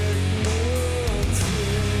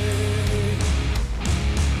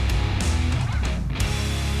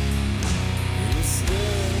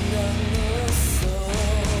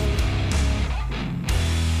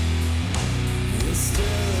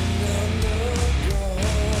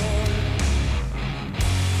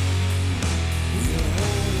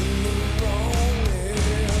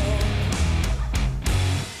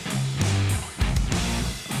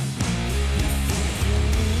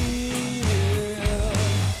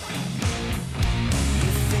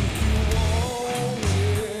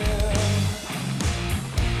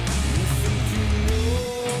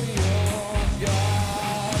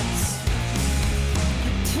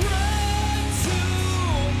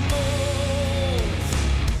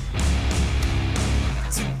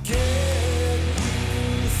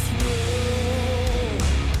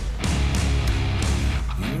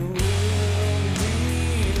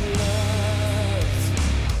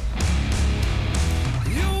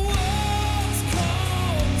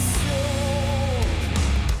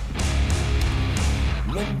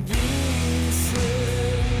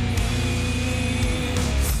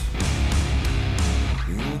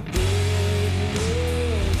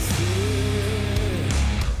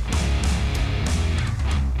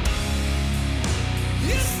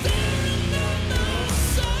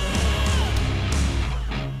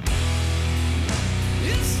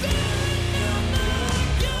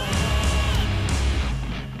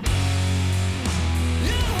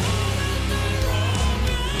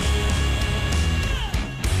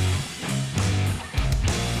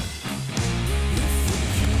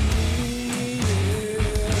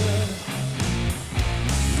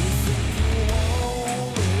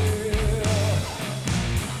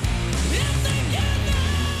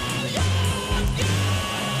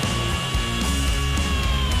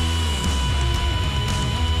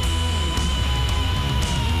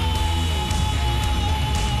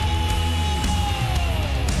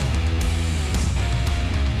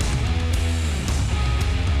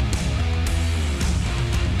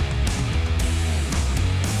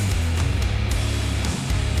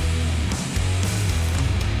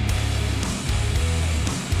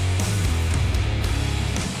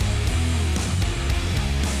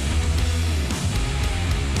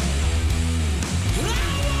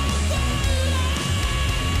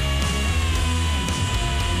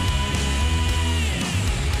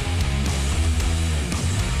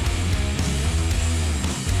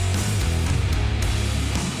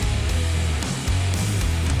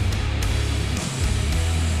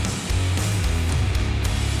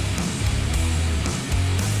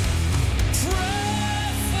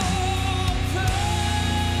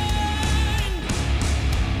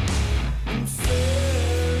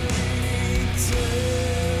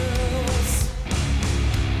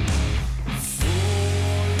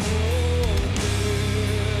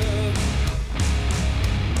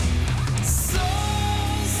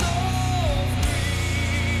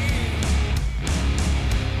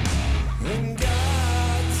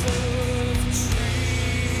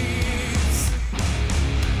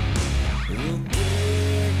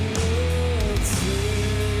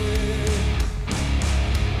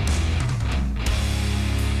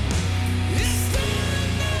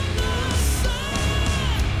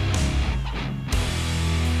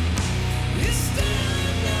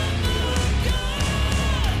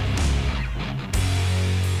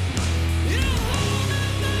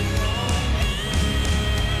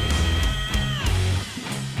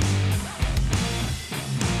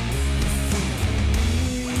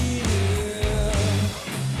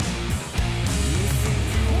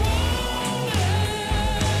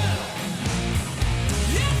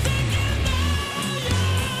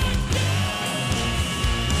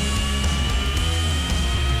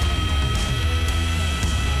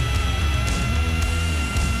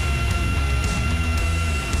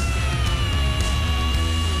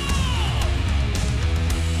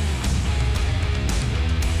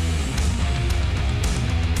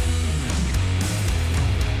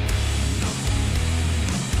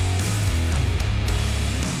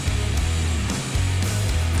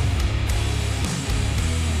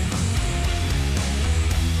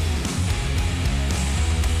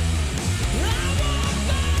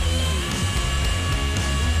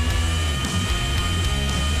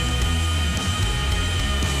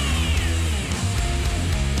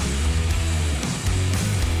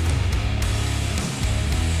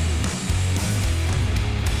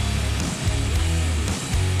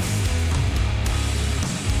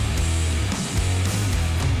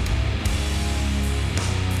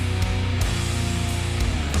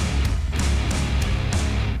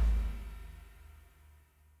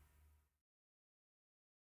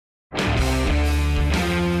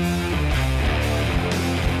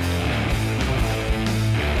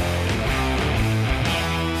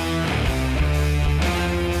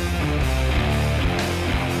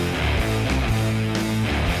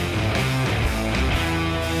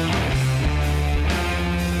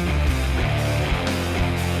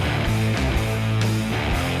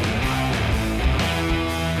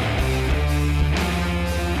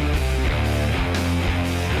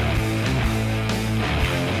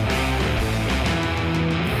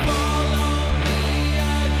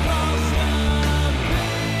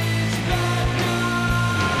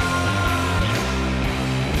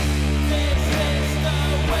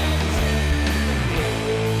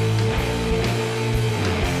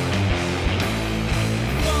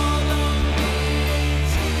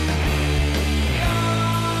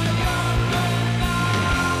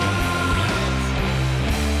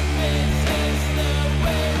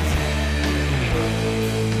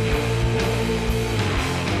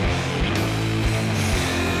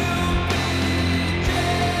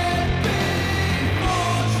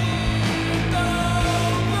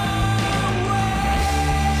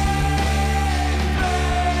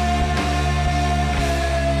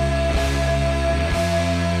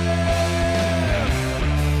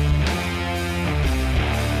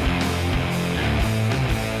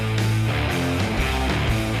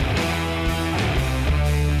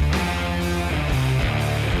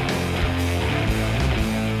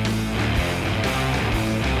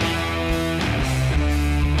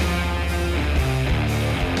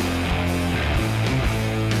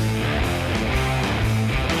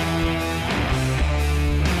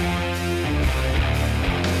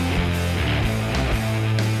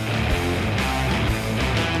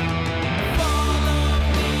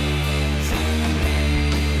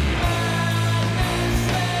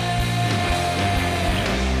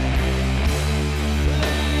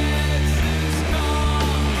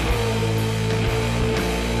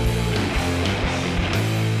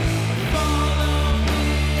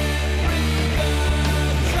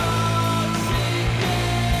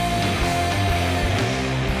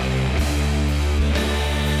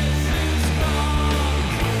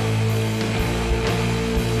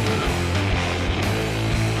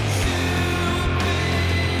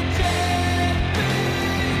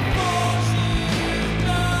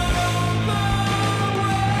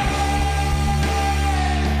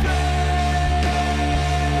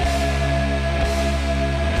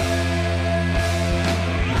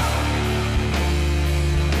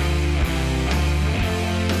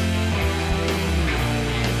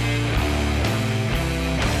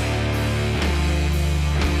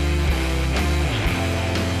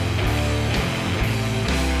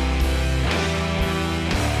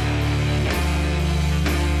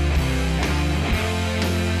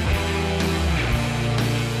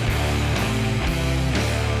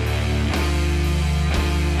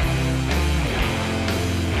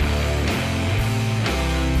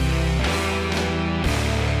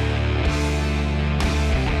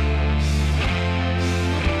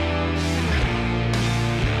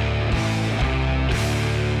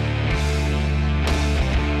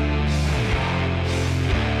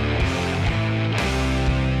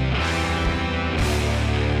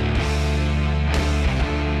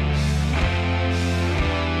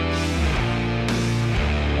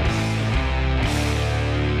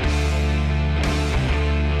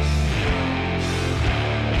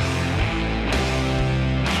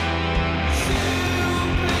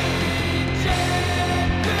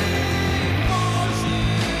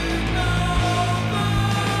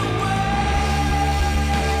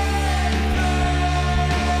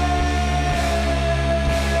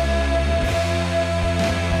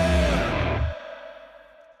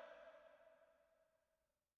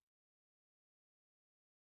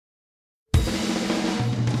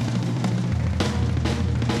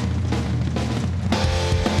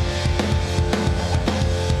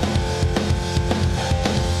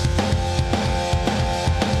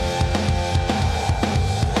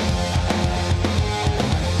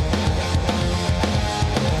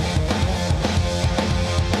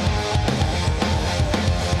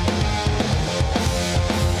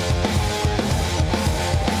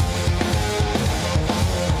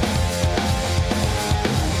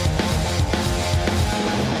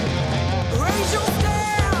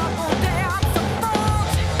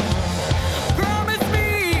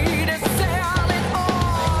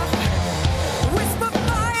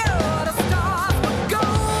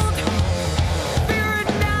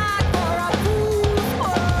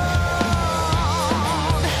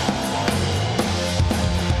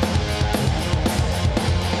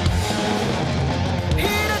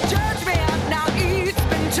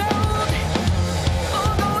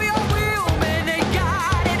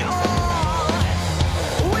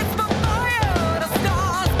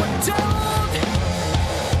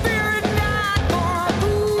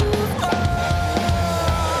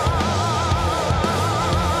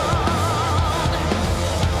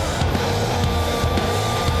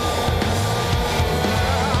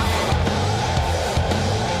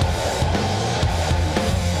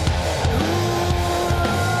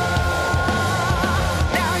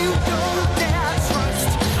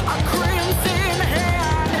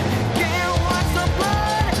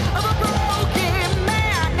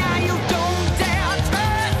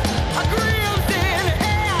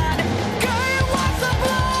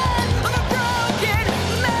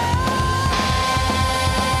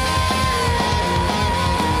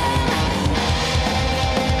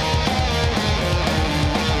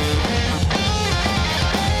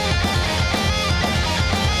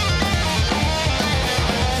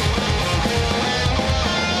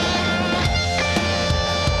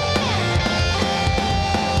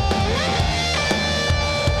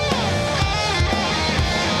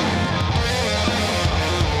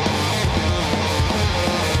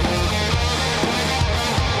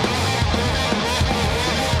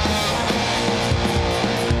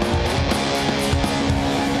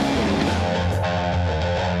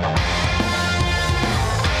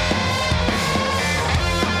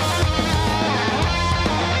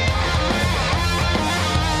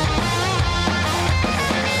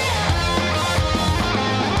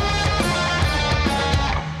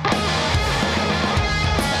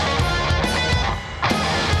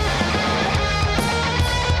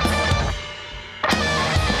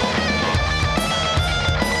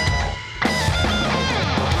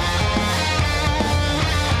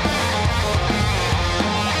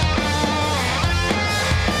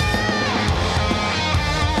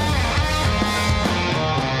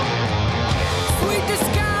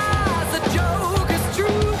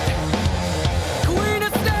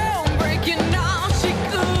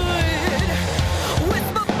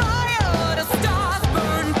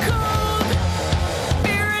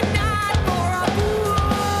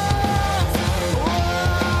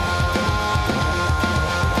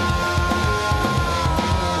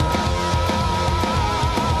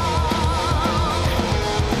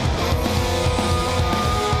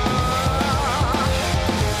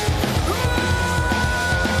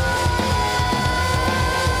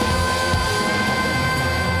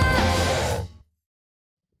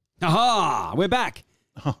We're back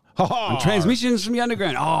on transmissions from the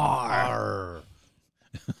underground. Arr.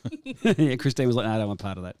 Yeah, Christine was like, no, I don't want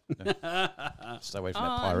part of that. Stay away from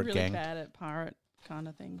that I'm pirate really gang. bad at pirate kind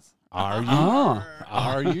of things. Are you? Oh.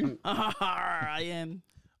 Are you? I am.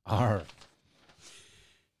 Are.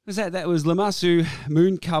 That was Lamassu,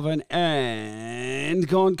 Moon Coven, and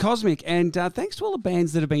Gone Cosmic. And thanks to all the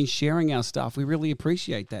bands that have been sharing our stuff. We really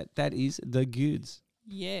appreciate that. That is the goods.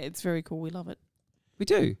 Yeah, it's very cool. We love it. We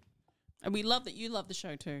do. And we love that you love the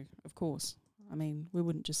show too, of course. I mean, we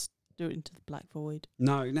wouldn't just do it into the black void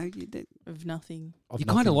No, of nothing. you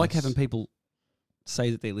kind of like having people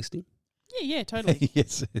say that they're listening. Yeah, totally.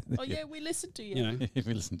 Yes. Oh, yeah, we listen to you. You know, If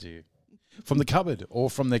we listen to you. From the cupboard or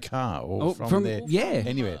from their car or Oh, from, from- their... yeah.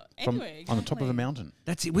 Anywhere. From Anywhere, on the top of a exactly. mountain.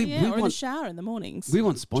 that's it. We or in the want shower in the mornings. we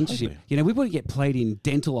want sponsorship. Totally. You know, we want to get played in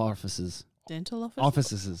dental orifices. Dental office.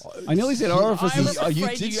 Offices. I nearly said I was orifices. You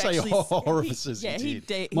afraid did say actually orifices, Yeah, you he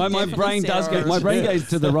did. My definitely brain said does go. My orifices. brain goes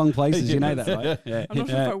to the wrong places. You know that, right? Yeah. I'm not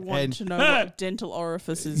sure if I want And- to know what dental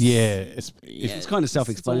orifices. Yeah. It's, Yeah, It's kind of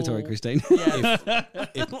self-explanatory, all- Christine. Yeah,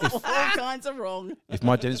 if, all kinds of wrong. if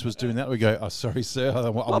my dentist was doing that, we go, oh, sorry, sir. I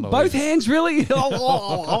want to Both leave. hands, really?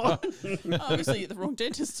 Obviously, at the wrong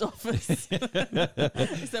dentist's office. Is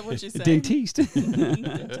that what you're saying? Dentiste.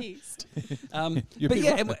 Dentist. You're a But bit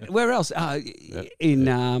yeah, right and there. where else?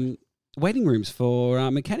 In waiting rooms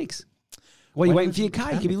for mechanics. While you're waiting for your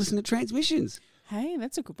car, you can be listening to transmissions. Hey,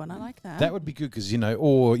 that's a good one. I like that. That would be good because,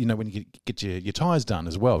 or, when you get your tyres done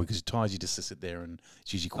as well, because your tyres, you just sit there and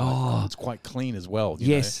it's usually quite, it's quite clean as well. you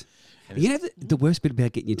Yes. know. You know the worst bit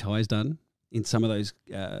about getting your tyres done in some of those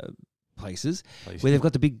places Places. where they've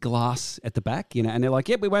got the big glass at the back, and they're like,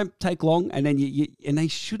 "Yep, we won't take long," and then and they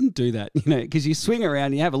shouldn't do that, because you swing around,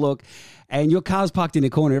 and you have a look, and your car's parked in a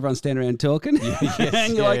corner, everyone's standing around talking,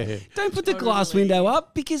 and you're like, "Don't put the glass Totally. window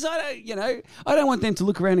up because I don't want them to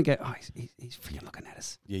look around and go, oh, he's freaking looking at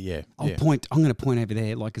us." Yeah. I'm going to point over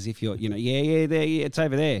there, like as if you're, there, it's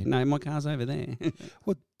over there. No, my car's over there.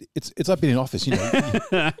 Well, it's like being in an office,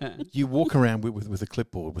 you walk around with a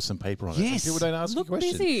clipboard with some paper on it. and Yes. people don't ask you Look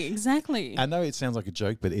questions. busy. Exactly. I know it sounds like a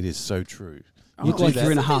joke, but it is so true. You look like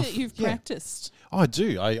you're in a Something huff. that you've Yeah. practiced. Oh, I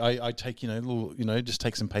do. I take, just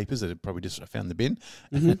take some papers that I probably just found in the bin,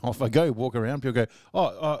 and then off I go, walk around. People go,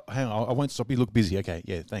 oh, hang on, I won't stop you. Look busy. Okay,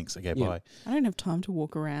 yeah, thanks. Okay, Yeah. bye. I don't have time to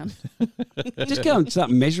walk around. Just go and start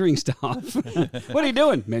measuring stuff. What are you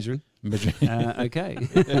doing? Measuring. Okay.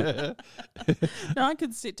 No, I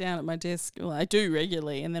could sit down at my desk. Well, I do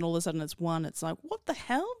regularly, and then all of a sudden it's 1. It's like, what the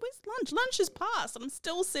hell? Where's lunch? Lunch is past. I'm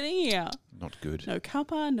still sitting here. Not good. No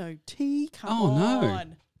cuppa, no tea. Come Oh, no.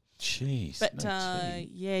 on. Jeez. But no tea.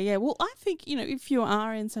 yeah. Well, I think if you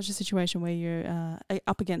are in such a situation where you're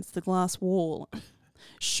up against the glass wall,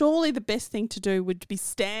 surely the best thing to do would be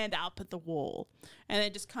stand up at the wall and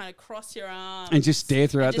then just kind of cross your arms And just stare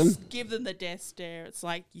throughout and them. just give them the death stare. It's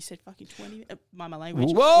like you said, fucking 20. My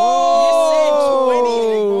language. Whoa!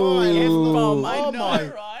 You said 20 F-bomb. I Oh know, my-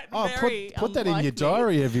 right? Oh, Very put that in your unlike me.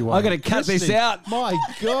 diary, everyone. I gotta cut this Christine, out. My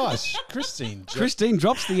gosh, Christine. Christine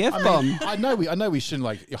drops the F-bomb. I know we shouldn't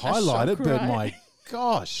highlight it, shock, but right? my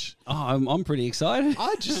gosh, Oh, I'm pretty excited.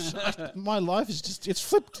 my life is just it's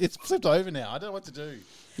flipped over now. I don't know what to do.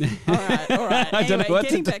 All right. I don't know Anyway, what to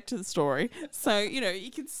getting do. back to the story. So,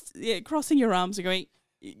 you can, crossing your arms and going,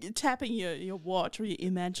 you're tapping your watch or your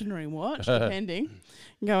imaginary watch, depending,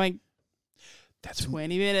 and going, That's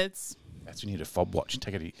 20 minutes. when you need a fob watch.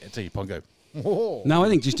 Take your phone, go. Whoa. No, I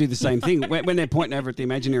think just do the same thing. When they're pointing over at the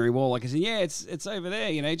imaginary wall, like I said, yeah, it's over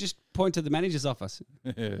there, just point to the manager's office.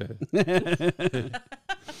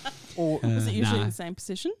 Or Is it usually nah. in the same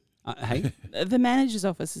position? Hey? The manager's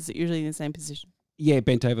office, is it usually in the same position? Yeah,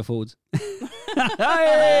 bent over forwards.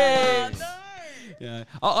 Oh, no. Yeah.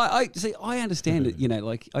 I see. I understand it.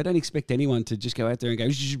 Like I don't expect anyone to just go out there and go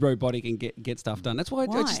robotic and get stuff done. That's why I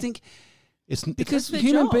Why? just think it's because their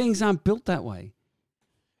human job. beings aren't built that way.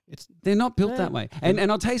 It's They're not built that way.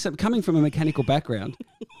 And I'll tell you something. Coming from a mechanical background,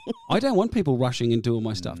 I don't want people rushing and doing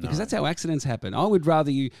my stuff because that's how accidents happen. I would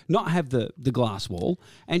rather you not have the glass wall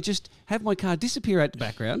and just have my car disappear out the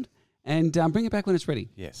background and bring it back when it's ready.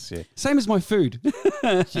 yes, yeah. Same as my food.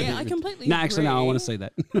 Yeah, I completely No, agree. actually, no. I want to see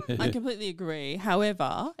that. I completely agree.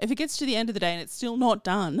 However, if it gets to the end of the day and it's still not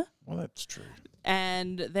done, Well, that's true.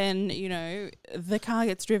 and then the car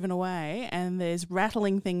gets driven away and there's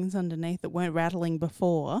rattling things underneath that weren't rattling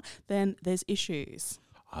before, then there's issues.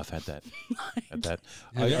 I've had that.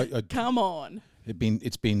 Have Come on.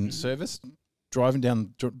 It's been serviced. Driving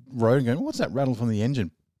down the road and going, what's that rattle from the engine?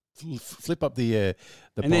 flip up the And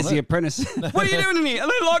bonnet. there's the apprentice. What are you doing in here?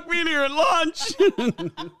 They locked me in here at lunch.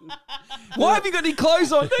 Why have you got any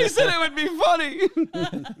clothes on? They said it would be funny.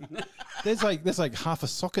 There's like half a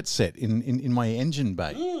socket set in my engine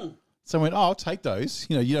bay. So I went, I'll take those.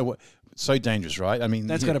 You know what? So dangerous, right? I mean,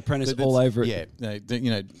 That's got apprentice all over it.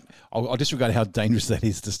 Yeah, I'll disregard how dangerous that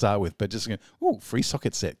is to start with, but just go, oh, free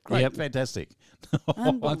socket set, great, Yep. fantastic.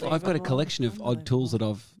 I've got a collection of odd tools that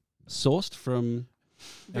I've sourced from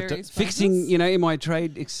Various fixing, places. in my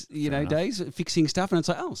trade, enough. days, fixing stuff, and it's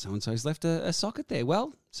like, oh, so and so's left a socket there.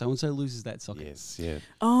 Well, so and so loses that socket. Yes, yeah.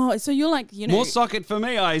 Oh, so you're like, More socket for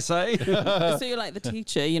me, I say. so you're like the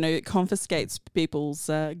teacher, it confiscates people's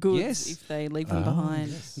goods Yes. if they leave them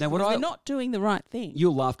behind. Now, what They're not doing the right thing.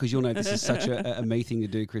 You'll laugh because you'll know this is such a me thing to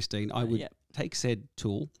do, Christine. I would Yep. take said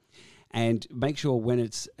tool and make sure when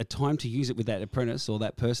it's a time to use it with that apprentice or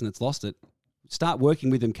that person that's lost it, start working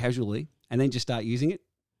with them casually and then just start using it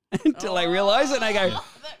until they realise it and they go,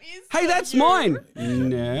 hey, that's mine.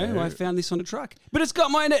 No, I found this on a truck. But it's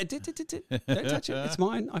got mine. Don't touch it. It's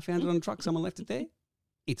mine. I found it on a truck. Someone left it there.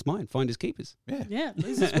 It's mine. Finders keepers. Yeah. Yeah,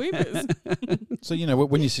 losers weepers. So,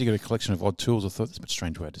 when you see you got a collection of odd tools, I thought that's a bit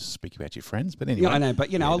strange way to speak about your friends. But anyway. Yeah, I know.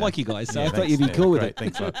 But, I like you guys, so Yeah, I thought thanks. you'd be Yeah, cool with great, it.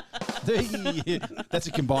 Thanks, love. That's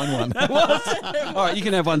a combined one. All right, you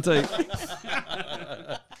can have one too.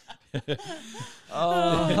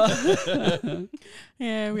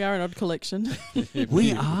 Yeah, we are an odd collection.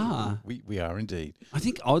 We are. We are indeed. I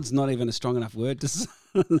think odd's not even a strong enough word to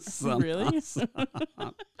sum Really? us.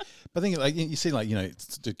 But I think, you see,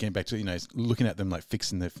 it's getting back to, looking at them, like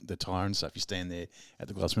fixing the tire and stuff. You stand there at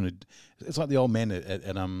the glass window. It's like the old men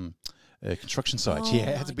at construction sites. Oh, Yeah,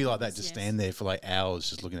 it had to my be like that. goodness, Just yes. stand there for like hours,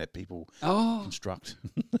 just looking at people Oh, construct.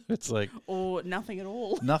 It's like Or nothing at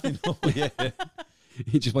all. nothing. Yeah.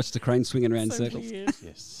 you just watch the crane swinging around in So circles. weird.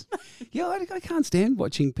 Yes. Yeah, I can't stand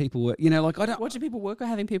watching people work. I don't. Watching people work or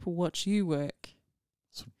having people watch you work?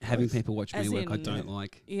 Having people watch me As work, I in- don't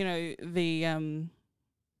like. The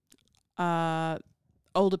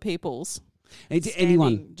older people's.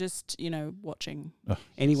 Anyone, standing, just, watching. Oh,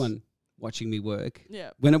 anyone watching me work.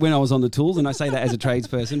 Yeah. When I was on the tools, and I say that as a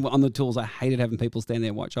tradesperson, on the tools, I hated having people stand there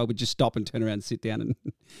and watch. I would just stop and turn around and sit down and.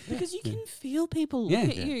 Because you can feel people look Yeah.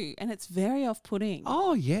 at you, and it's very off-putting.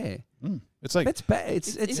 Oh yeah, It's like that's bad.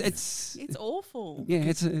 It's It's awful. yeah,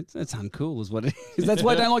 it's uncool, is what it is. That's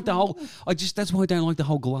why I don't like the whole. That's why I don't like the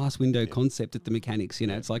whole glass window concept at the mechanics.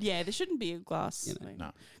 It's like Yeah, there shouldn't be a glass.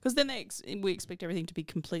 no. Because then we expect everything to be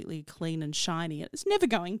completely clean and shiny. It's never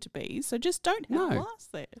going to be. So just don't have No. glass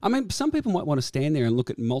there. I mean, some people might want to stand there and look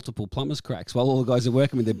at multiple plumbers' cracks while all the guys are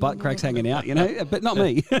working with their butt cracks hanging out, but not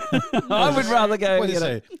me. I would rather go, What do you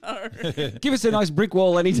say? give us a nice brick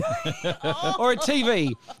wall any day. Or a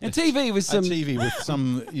TV. A TV with A some... TV with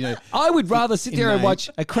some, I would rather sit there and Inane. watch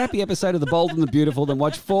a crappy episode of The Bold and the Beautiful than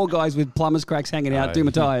watch four guys with plumbers' cracks hanging out do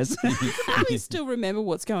my tyres. We still remember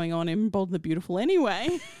what's going on in Bold and the Beautiful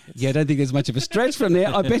anyway. Yeah, I don't think there's much of a stretch from there.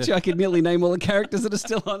 I bet you I could nearly name all the characters that are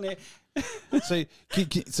still on there. so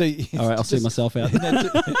All right, I'll see myself out.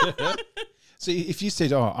 So if you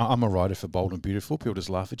said, "Oh, I'm a writer for Bold and Beautiful," people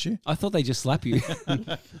just laugh at you. I thought they just slap you.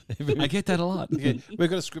 I get that a lot. Okay,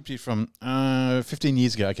 we've got a script here from 15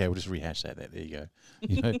 years ago. Okay, we'll just rehash that. There you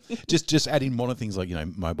go. Just add in modern things like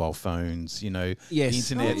mobile phones, Yes. the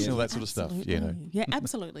internet, Oh, all that sort of stuff. Yeah,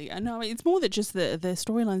 absolutely. I know it's more that just the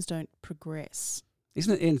storylines don't progress.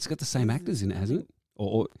 Isn't it? And it's got the same actors in it, hasn't it?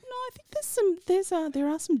 Or No, I think there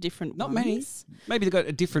are some different not ones. many. Maybe they've got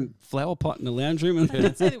a different flower pot in the lounge room and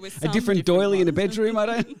I'd say there was a some different doily in a ones. bedroom. I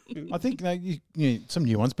don't. I think some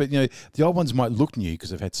new ones, but the old ones might look new because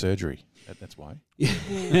they've had surgery. That's why.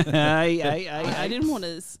 I didn't want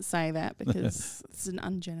to say that because it's an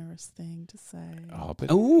ungenerous thing to say. Oh, but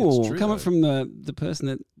Oh, it's true, coming though. from the person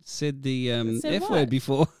that said the Said F what? word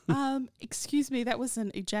before. Excuse me, that was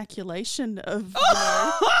an ejaculation of.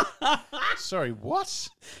 Sorry, what?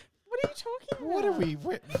 What are you talking about? What are we?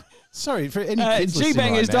 Sorry for any kids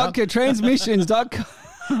listening Gbangers.com, right now. transmissions.com.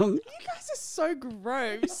 You guys are so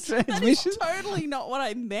gross. That is Transmission? totally not what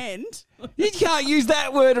I meant. You can't use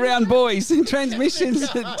that word around boys.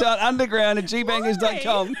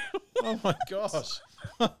 Transmissions.underground@gbangers.com. Oh my gosh!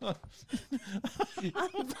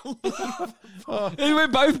 And we're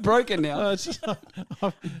both broken now. I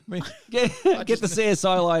mean, Get the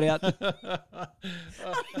CSI light out.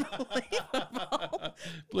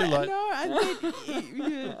 blue light. No, I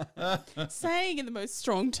meant saying in the most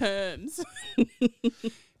strong terms. See,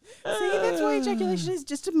 that's why ejaculation is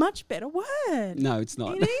just a much better word. No, it's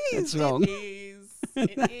not. It is. It's wrong. It is.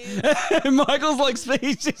 It is. Michael's like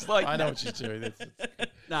speech. Just like I know what she's doing. That's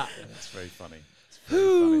Nah. very funny.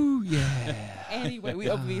 Ooh, yeah. Anyway, we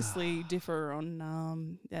obviously differ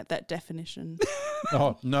on that definition.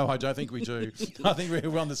 Oh no, I don't think we do. I think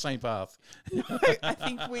we're on the same path. I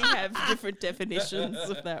think we have different definitions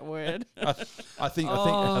of that word. I think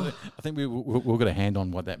we've got a hand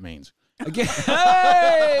on what that means. Again.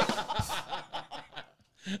 Hey!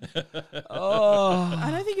 Oh.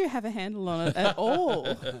 I don't think you have a handle on it at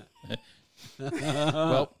all.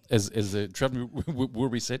 Well, as the Trevor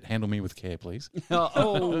Woolbury said, handle me with care, please.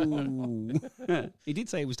 Oh. He did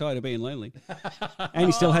say he was tired of being lonely. And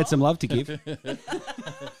he still had some love to give.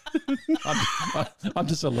 I'm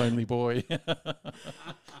just a lonely boy.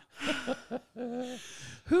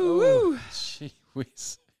 Woo. Gee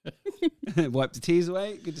whiz. Wipe the tears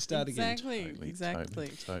away. Good to start again. Exactly.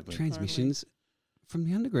 Totally. Transmissions from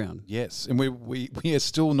the underground. Yes, and we are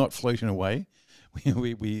still not floating away.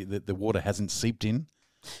 The water hasn't seeped in.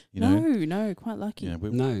 You know, No, quite lucky. you know,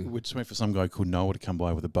 No. we're just waiting for some guy called Noah to come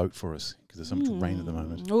by with a boat for us because there's so much rain at the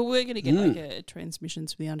moment. Well, we're going to get like a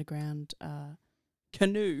transmissions from the underground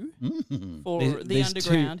canoe for the There's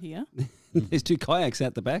underground here. There's 2 kayaks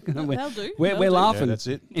out the back. They'll do. We're They'll do. laughing. Yeah, that's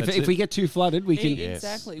it. If we get too flooded, we can. Yes,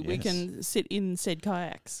 Exactly. We yes. can sit in said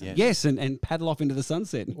kayaks. Yeah. Yes, and paddle off into the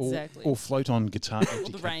sunset. Exactly. Or float on guitar, Or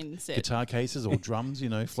the rain set. guitar cases or drums. You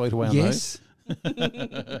know, float away on Yes.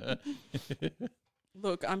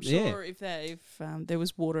 Look, I'm Yeah. sure if there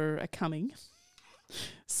was water a coming,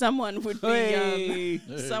 someone would be Hey.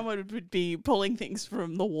 someone would be pulling things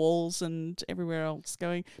from the walls and everywhere else,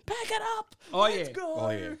 going, "Pack it up, Oh, let's yeah. go." Oh,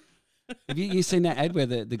 yeah. Have you seen that ad where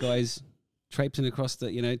the guy's traipsing across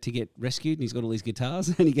the, to get rescued, and he's got all these guitars,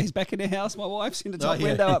 and he goes back in the house. My wife's in the top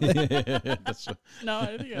window up there. That's right. No, I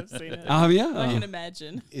don't think I've seen it. Oh, yeah. I Oh. can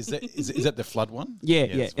imagine. Is that the flood one? Yeah.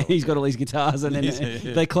 that's what- He's got all these guitars, and then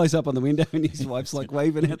Yeah. they close up on the window, and his wife's like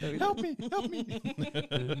waving out the window. Help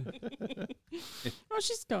me! Oh,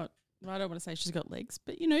 she's got. I don't want to say she's got legs,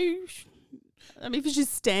 but I mean, if she's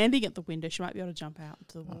standing at the window, she might be able to jump out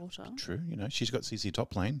into the water. True, she's got CC top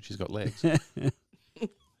plane. She's got legs.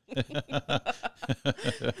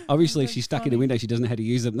 Obviously, if she's stuck in a window, she doesn't know how to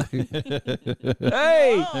use them, though.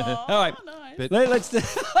 Hey! Oh, All right. nice. But- Let's do.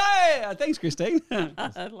 Hey! Thanks, Christine.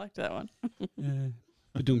 I like that one.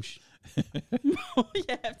 Badoomsh. You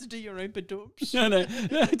have to do your own badoomsh. No,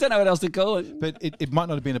 I don't know what else to call it. But it might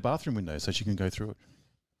not have been a bathroom window, so she can go through it.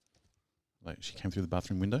 Like she came through the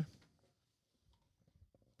bathroom window.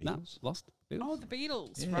 No, Beatles? lost. Oh, the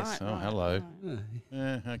Beatles. Yes. Right. Oh, right, hello.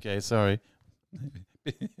 right. Okay, sorry.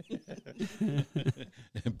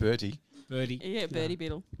 Bertie. Birdie. Yeah, Birdie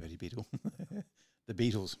Beetle. Bertie Beetle. The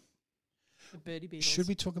Beatles. The Birdie Beatles. Should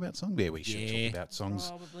we talk about songs? Yeah, we should Yeah. talk about songs.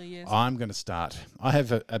 Probably, yes. I'm going to start. I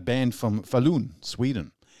have a band from Falun,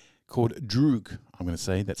 Sweden, called Droog. I'm going to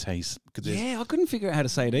say that's how you... Yeah, I couldn't figure out how to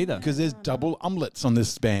say it either. Because there's double umlets on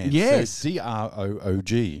this band. Yes. So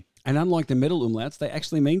Droog. And unlike the metal umlauts, they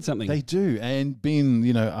actually mean something. They do. And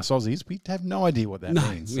being, us Aussies, we have no idea what that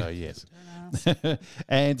means. So, yes.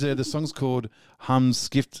 And the song's called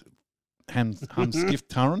Hamskift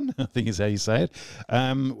Taran, I think is how you say it.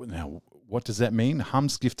 Now, what does that mean?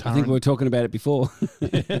 Hamskift Taran. I think we were talking about it before.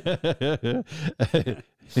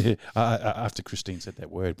 After Christine said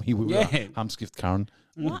that word, we were Hamskift Taran.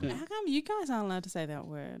 What? How come you guys aren't allowed to say that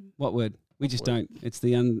word? What word? We just don't. It's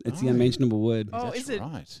the unmentionable word. Oh, That's is it?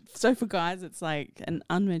 right. So for guys, it's like an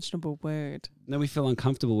unmentionable word. No, we feel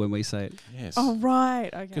uncomfortable when we say it. Yes. Oh, right.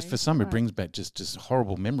 Okay. Because for some, it Right. brings back just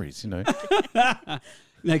horrible memories, No,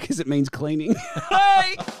 because it means cleaning.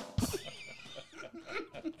 Hey!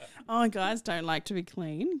 Oh, guys don't like to be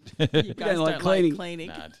clean. You guys don't like like cleaning.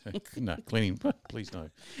 cleaning. No, cleaning. Please no.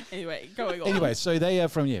 Anyway, going on. Anyway, so they are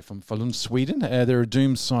from Falun, Sweden. They're a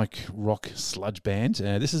doom psych rock sludge band.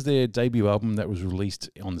 This is their debut album that was released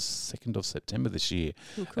on the 2nd of September this year,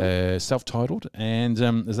 self-titled. And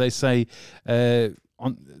as they say, they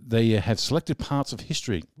have selected parts of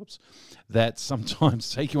history that sometimes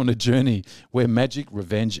take you on a journey where magic,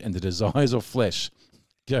 revenge, and the desires of flesh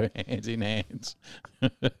go hand in hand.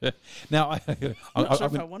 Now, I'm not sure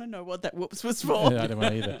if I want to know what that whoops was for. I don't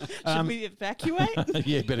want to either. Should we evacuate?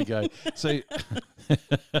 Yeah, better go. So,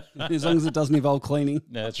 As long as it doesn't involve cleaning.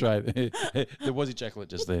 no, that's right. There was ejaculate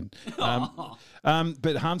just then. But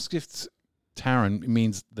Hamskift Taran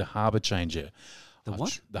means the harbour changer. The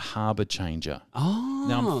what? The harbour changer. Oh.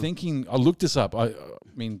 Now I'm thinking, I looked this up. I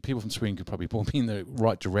mean, people from Sweden could probably point me in the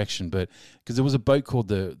right direction, but because there was a boat called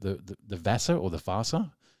the Vasa or the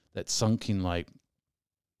Vasa that sunk in like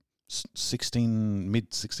mid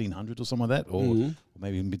 1600s or something like that, or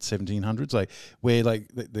maybe mid 1700s, like where like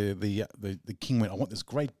the king went, I want this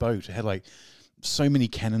great boat. It had like so many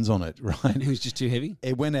cannons on it, right? It was just too heavy.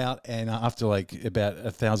 It went out, and after like about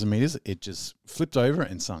 1,000 meters, it just flipped over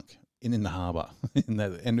and sunk in the harbour. and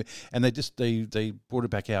they brought it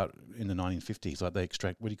back out in the 1950s. Like they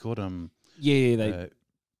extract, what do you call it?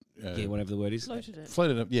 Whatever the word is.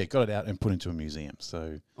 Floated it. Got it out and put it into a museum.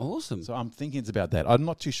 So Awesome. I'm thinking it's about that. I'm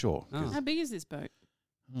not too sure. Oh. How big is this boat?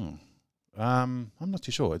 I'm not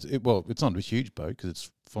too sure. It's not a huge boat because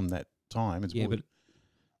it's from that time. It's wood.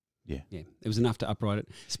 Yeah, it was enough to upright it.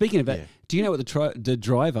 Speaking of that, do you know what the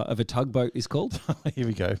driver of a tugboat is called? Here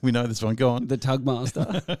we go. We know this one. Go on. The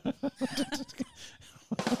tugmaster.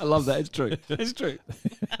 I love that. It's true. It's true.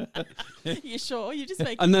 You sure? You just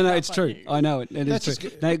making No, stuff it's up, true. you. I know it. It is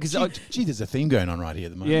true. No, because Gee, there's a theme going on right here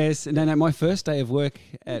at the moment. yes, no. My first day of work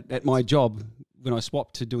at my job when I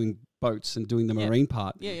swapped to doing boats and doing the marine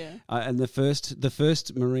part. Yeah. And the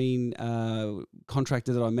first marine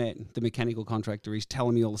contractor that I met, the mechanical contractor, he's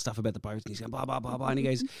telling me all the stuff about the boats, and he's going blah blah blah blah, and he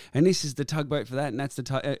goes, and this is the tugboat for that, and that's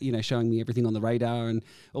the showing me everything on the radar, and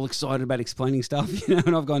all excited about explaining stuff,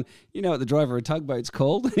 And I've gone, you know what the driver of a tugboat's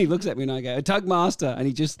called? And he looks at me and I go, a tugmaster, and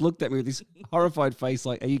he just looked at me with this horrified face,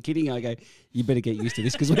 like, are you kidding? I go, you better get used to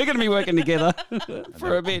this because we're going to be working together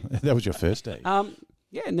for a bit. That was your first day.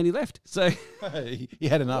 Yeah, and then he left. So He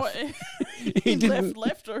had enough. What? he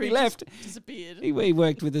left or he left. just disappeared. He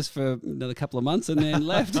worked with us for another couple of months and then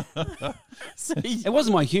left. So It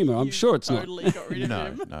wasn't my humour. I'm sure it's totally got rid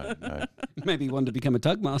of him. No. not. Maybe he wanted to become a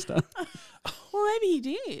tugmaster. Well, maybe he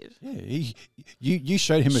did. Yeah, you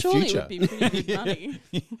showed him Surely a future. it would be pretty good money.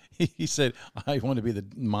 He said, I want to be the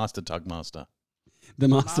master tugmaster. The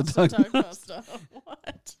master tugmaster. Tugmaster.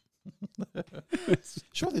 What?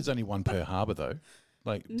 Sure, there's only one per harbour, though.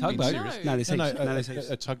 Like Tugboat? No. No, there's heaps. No, No, there's heaps.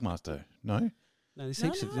 a tugmaster. No? No, there's No,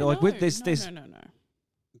 heaps. no, Like no, there's no.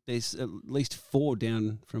 there's at least 4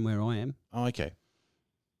 down from where I am, Oh, okay.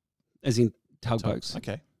 as in tugboats.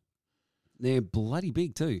 Okay. They're bloody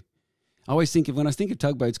big too. I always think when I think of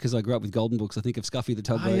tugboats, because I grew up with Golden Books, I think of Scuffy the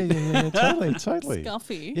tugboat. yeah, totally.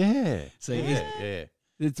 Scuffy. Yeah. So yeah.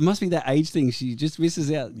 it must be that age thing. She just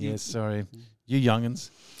misses out. Yeah, sorry. You youngins.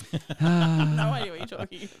 No idea what you're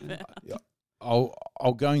talking about.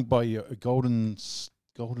 I'll going by your golden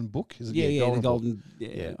book. Is it? Yeah, the book. golden.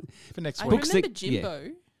 Yeah. For next I week. Books remember that-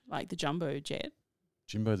 Jimbo, like the jumbo jet.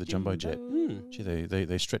 Jimbo the Jumbo Jet. Hmm. Gee,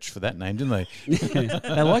 they stretched for that name, didn't they?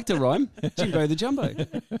 They like to rhyme. Jimbo the Jumbo.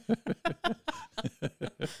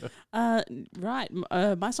 Right,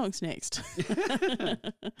 my song's next.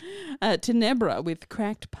 Tenebra with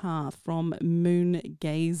Cracked Path from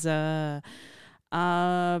Moongazer.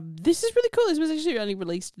 This is really cool. This was actually only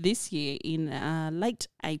released this year in late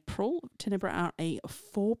April. Tenebra are a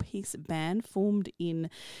 4-piece band formed in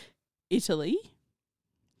Italy.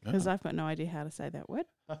 Because I've got no idea how to say that word.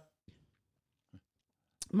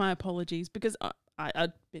 My apologies, because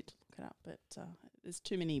I'd bit to look it up, but there's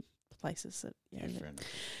too many places that. Yeah, fair enough.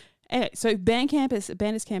 Anyway, so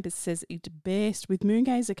Bandits Campus says it best with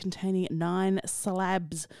Moongazer containing 9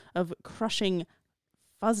 slabs of crushing,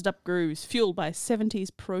 fuzzed up grooves fueled by 70s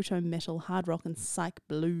proto metal, hard rock, and psych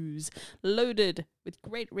blues, loaded with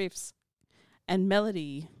great riffs and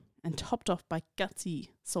melody, and topped off by gutsy,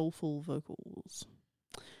 soulful vocals.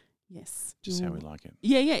 Yes. Just how we like it.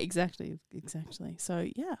 Yeah, exactly. So,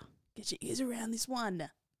 yeah, get your ears around this one.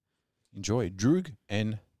 Enjoy. Droog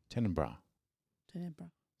and Tenebra.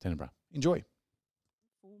 Tenebra. Enjoy.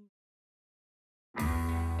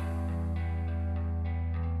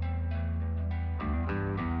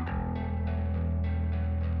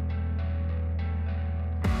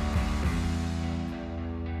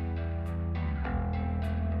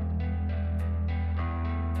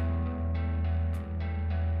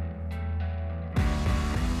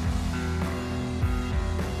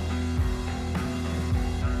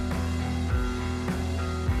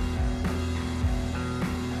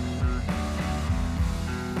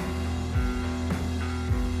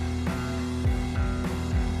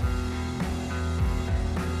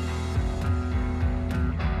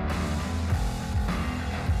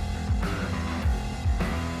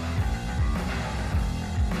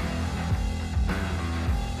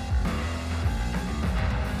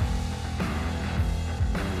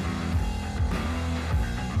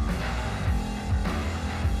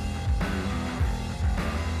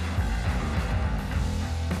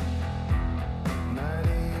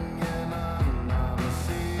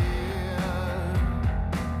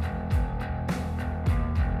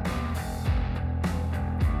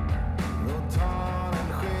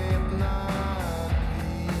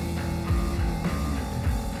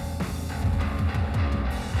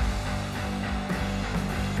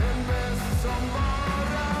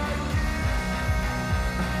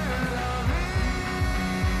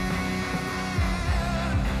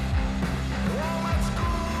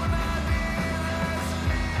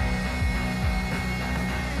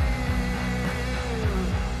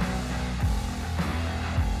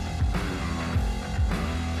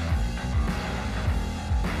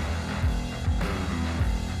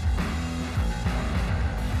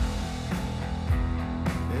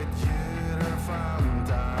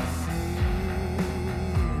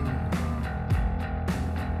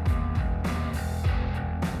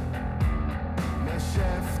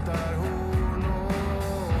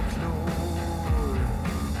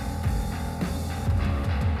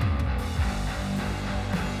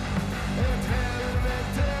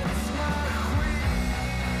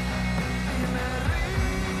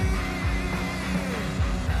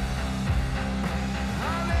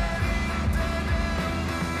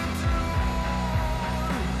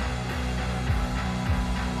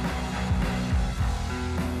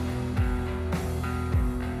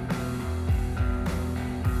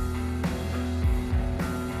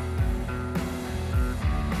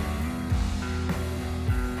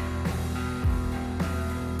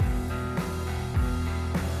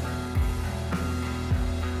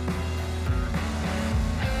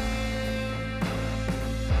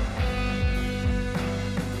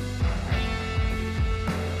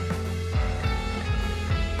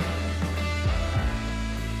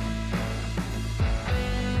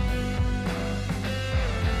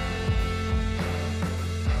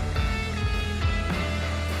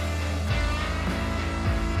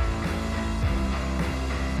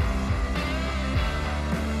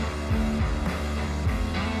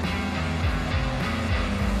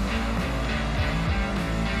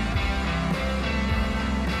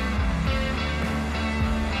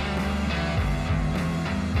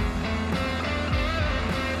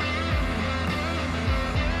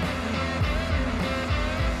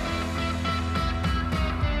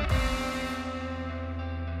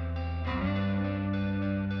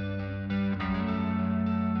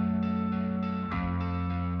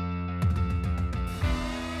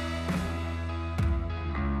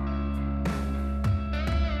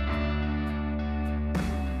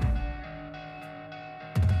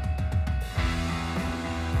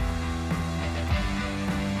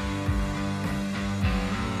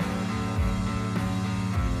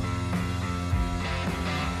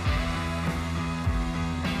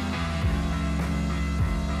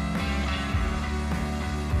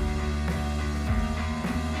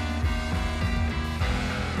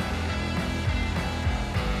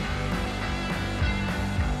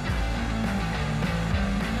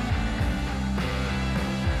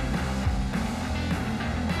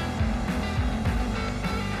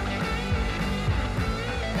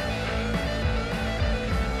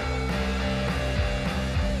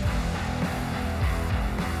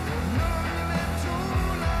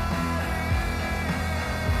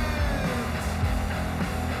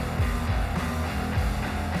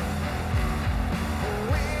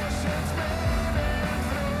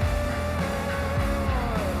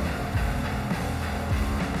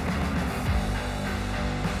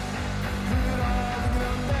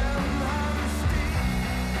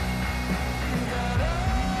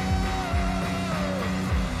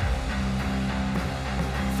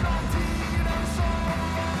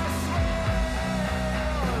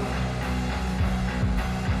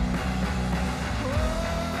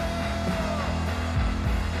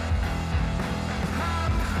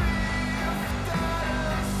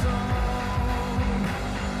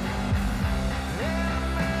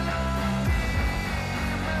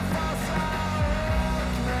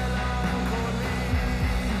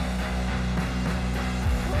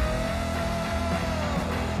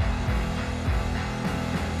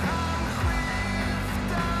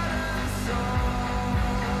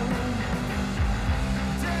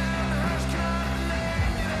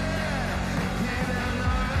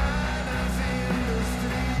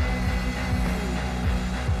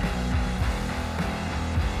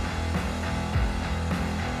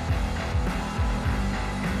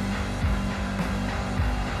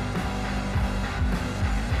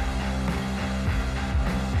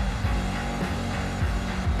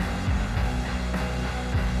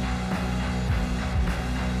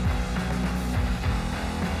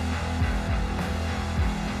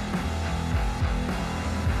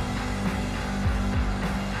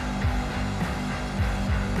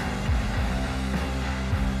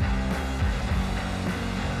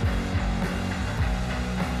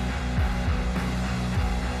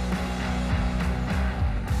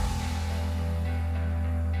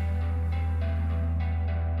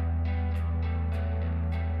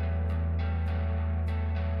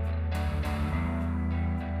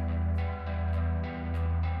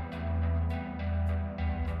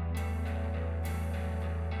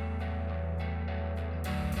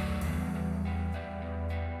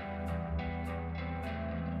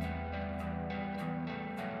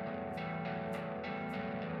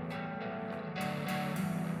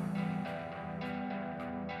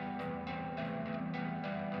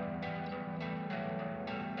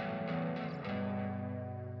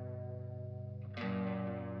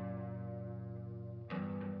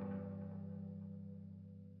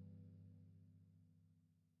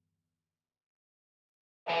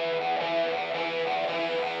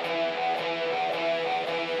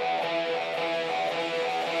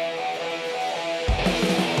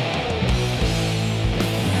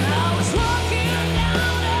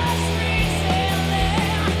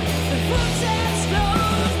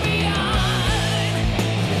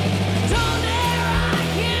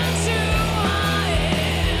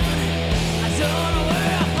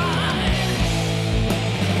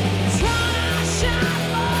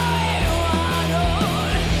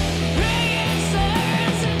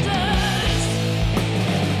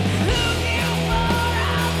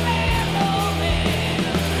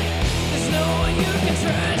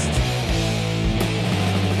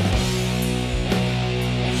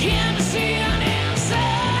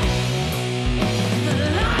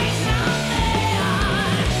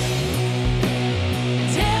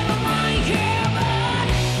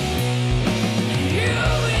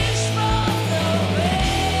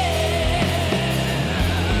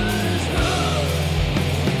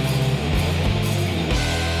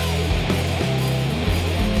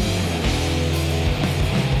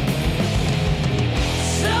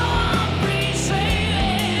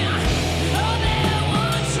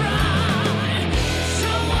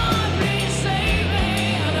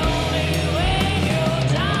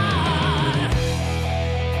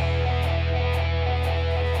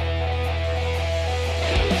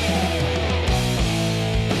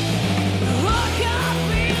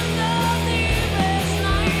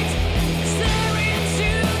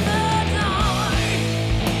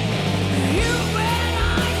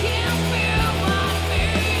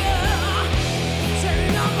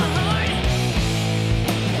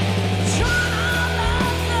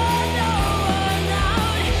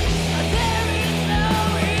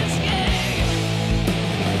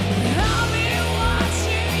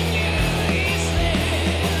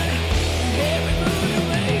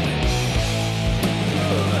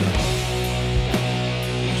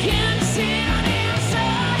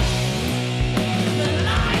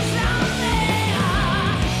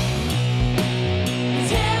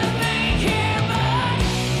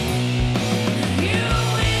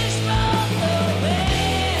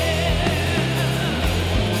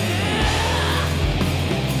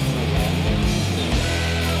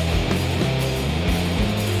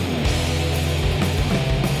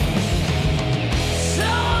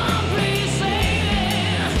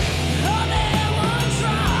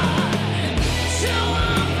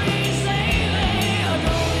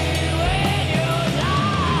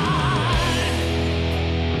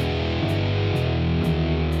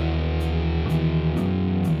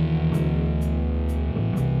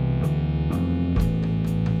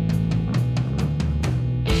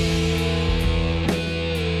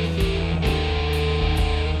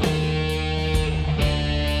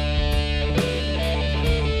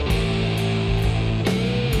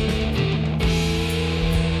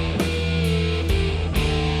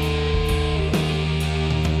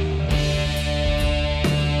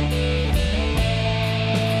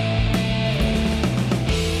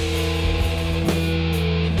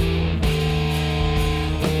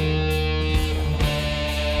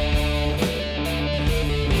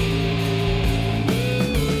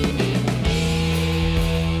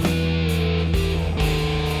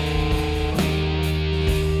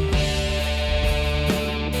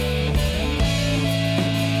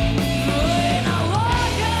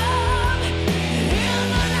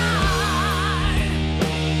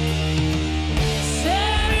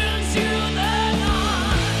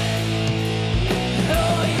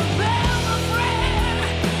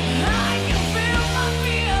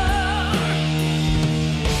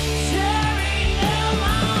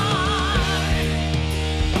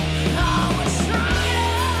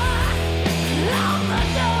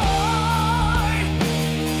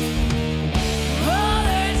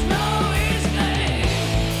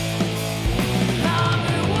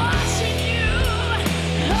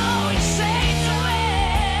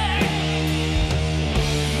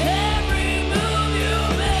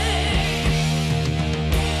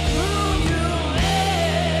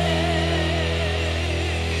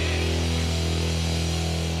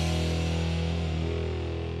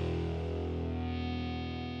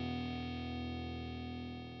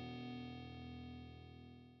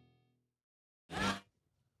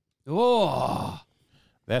 Oh,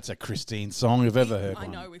 That's a Christine song I've ever heard. I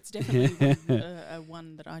one. know, it's definitely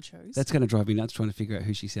one that I chose. that's going to drive me nuts trying to figure out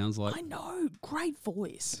who she sounds like. I know, great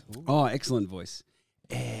voice. Oh, excellent voice.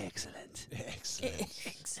 Excellent. Excellent.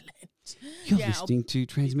 Excellent. You're Yeah, listening to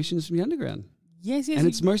Transmissions from the Underground, Yes, yes. and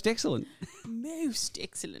it's most excellent. most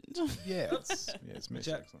excellent. Yeah, it's most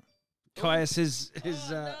Ja- excellent. Caius is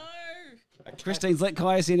No. Christine's let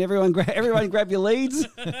Caius in. Everyone grab your leads.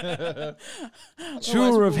 Tour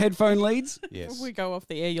Otherwise, of headphone leads. Yes. If we go off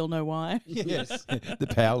the air, you'll know why. Yes. The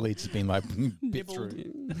power leads has been like bit Nibbled.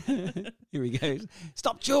 through. Here we go.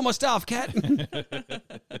 Stop chewing my stuff, cat.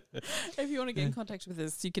 If you want to get in contact with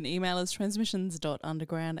us, you can email us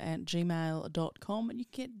transmissions.underground@gmail.com and you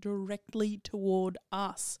get directly toward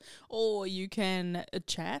us. Or you can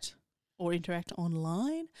chat or interact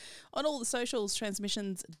online on all the socials,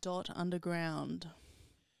 transmissions.underground.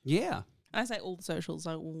 Yeah, I say all the socials,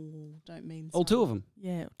 I don't mean all some. two of them.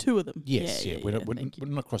 Yeah, two of them. Yes, yeah. We're thank you.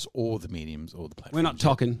 not across all the mediums, all the platforms. We're not yet.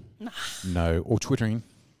 talking. No, or twittering.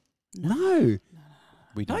 No.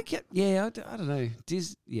 We I don't. get. Yeah, I don't know. I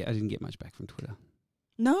didn't get much back from Twitter.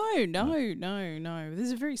 No.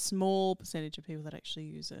 There's a very small percentage of people that actually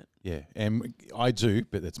use it. Yeah, and I do,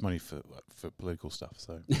 but that's money for political stuff.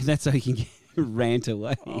 So That's so he can rant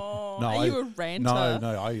away. Oh, No, are you a ranter?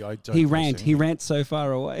 no, I don't. He post rants. He anything. rants so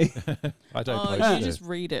far away. I don't Oh, post. you it. just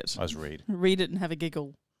read it. I just read. Read it and have a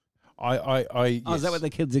giggle. I Oh, is yes. that what the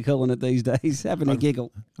kids are calling it these days? Having a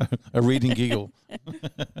giggle. A read and giggle.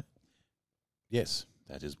 Yes,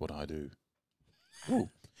 that is what I do. Ooh.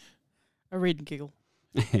 A read and giggle.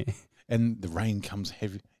 And the rain comes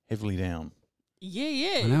heavily down.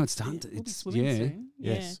 Yeah. I know it's done. We'll be It's swimming yeah. soon.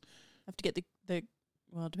 Yes. Yeah. Have to get the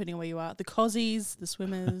well, depending on where you are, the cozies, the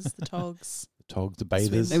swimmers, the togs, The togs, the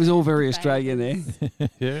bathers. It was all very The Australian there.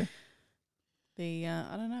 Yeah. the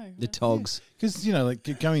I don't know. The togs. Because, you know,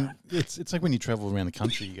 like going, it's like when you travel around the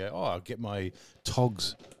country, you go, oh, I'll get my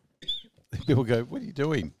togs. People go, what are you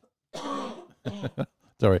doing?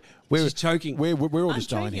 Sorry. She's choking. We're all I'm just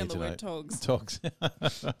dying choking here on the today. word togs. Togs.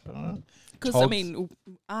 Because, I Togs. mean,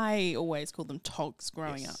 I always called them togs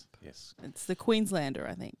growing up. Yes. It's the Queenslander,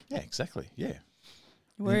 I think. Yeah, exactly. Yeah.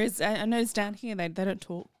 Whereas I noticed down here, they don't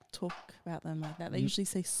talk about them like that. They Mm. usually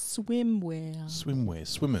say swimwear. Swimwear,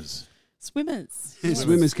 swimmers. Swimmers.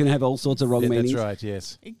 Swimmers can have all sorts of wrong Yeah, meanings. that's right,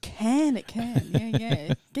 yes. It can.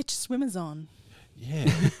 Yeah. Get your swimmers on. Yeah.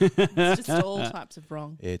 It's just all types of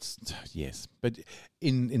wrong. Yes. But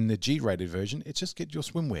in the G-rated version, it's just get your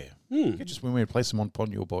swimwear. Hmm. Get your swimwear and place them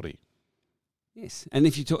upon your body. Yes. And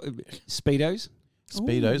if you talk Speedos,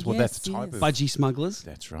 Speedos, Ooh, well, that's yes, the type yes. of... budgie smugglers,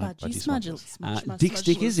 That's right. Budgie smugglers. smudgels. dick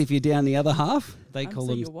stickers, if you're down the other half, they call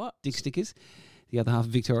them what? dick stickers. The other half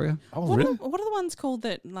of Victoria. Oh, What, really? what are the ones called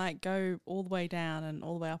that like go all the way down and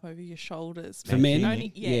all the way up over your shoulders? For men,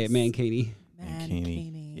 Mankini. yeah, mankini.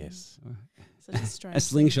 Mankini. Yes. Such a strange A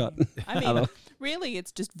slingshot. thing. I mean, Other- really,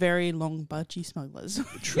 it's just very long budgie smugglers.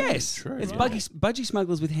 True, Yes, true. it's yeah. budgie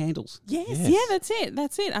smugglers with handles. yes, Yes. yeah,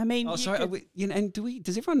 that's it. I mean, Oh, you sorry. could- And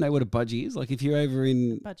does everyone know what a budgie is? Like if you're over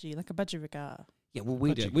in, budgie, like a budgie yeah, well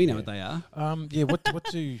we do. Budgie, We know yeah. what they are. Yeah, what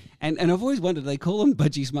do... And I've always wondered they call them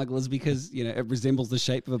budgie smugglers because it resembles the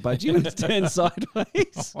shape of a budgie when it's turned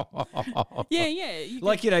sideways. Yeah. You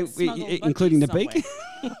Like could smuggle including the budgies beak.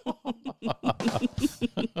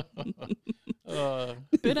 somewhere.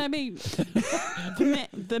 But I mean,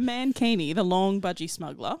 the mankini, the long budgie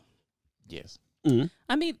smuggler. Yes.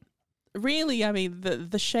 I mean, really,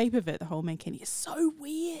 the shape of it, the whole mankini, is so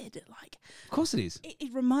weird. Like, Of course it is.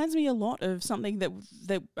 it reminds me a lot of something that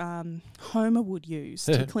Homer would use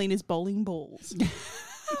to clean his bowling balls. You know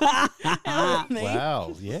what I mean?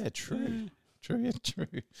 Wow. Yeah, true. True, yeah, true.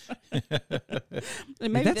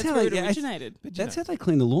 And maybe That's that's how where they- it yeah, originated. That's how they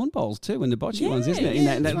clean the lawn bowls too, and the bocce ones, isn't it? In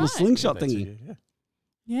Yeah, that little that's right. slingshot That's thingy.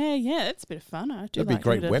 yeah. Yeah, that's a bit of fun. I do That'd be a like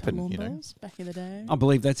great bit of weapon, lawn you know. bowls back in the day. I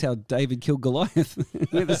believe that's how David killed Goliath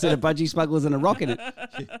with a set of budgie smugglers and a rock in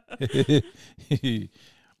it.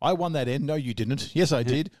 I won that end. No, you didn't. Yes, I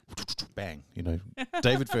did. Bang.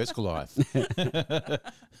 David first, Goliath.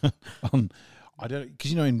 I don't,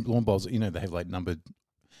 because in lawn bowls, they have like numbered.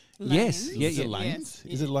 Yes, Lanes. yeah, Is it yeah. lanes?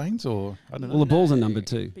 Yes, Is it lanes or I don't know? Well, the balls are No, numbered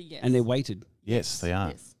too, but yes. and they're weighted. Yes, they are.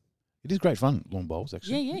 Yes. It is great fun. Lawn bowls,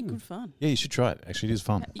 actually. Yeah, good fun. Yeah, you should try it. Actually, it is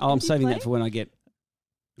fun. Oh, I'm Have you saving that played? for when I get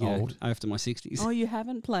Old. after my 60s. Oh, you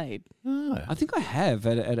haven't played Ah. I think I have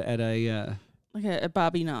at a like a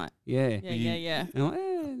Barbie night. yeah. Yeah. And I'm like,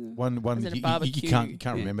 One Was it a you barbecue? can't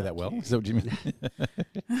Yeah. remember that well. Is that what you mean?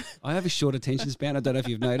 I have a short attention span. I don't know if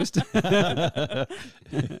you've noticed. No,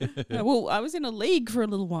 well, I was in a league for a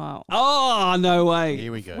little while Oh, no way.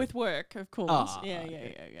 Here we go. with work, of course. Ah.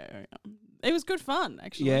 Yeah. It was good fun,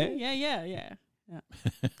 actually. Yeah? Yeah.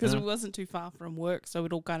 Because it wasn't too far from work, so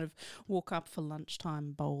we'd all kind of walk up for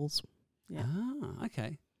lunchtime bowls. Yeah. Ah,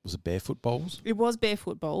 okay. Was it barefoot bowls? It was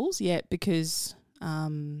barefoot bowls, yeah, because,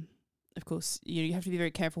 of course, you have to be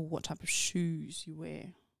very careful what type of shoes you wear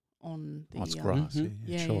on the... Oh, it's grass. Mhm.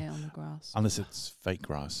 Yeah, sure. on the grass. Unless it's fake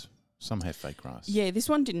grass. Some have fake grass. Yeah, this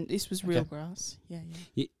one didn't. This was real Okay. grass. Yeah.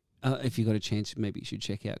 If you got a chance, maybe you should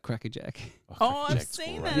check out Crackerjack. Oh, I've Jack's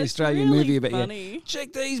seen great. that. The It's Australian really movie about- yeah. funny.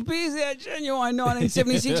 Check these beers out, genuine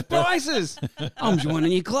 1976 prices. I'm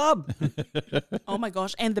joining your club. Oh my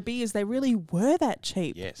gosh! And the beers, they really were that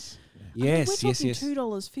cheap. Yes. Yes, We're yes, talking yes.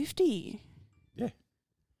 $2.50. Yeah.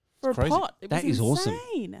 For a crazy. pot. It That was is awesome.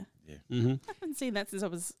 insane. Mm-hmm. I haven't seen that since I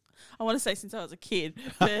was. I want to say since I was a kid,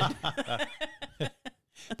 but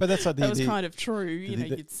But that's like that was the kind of true. You know,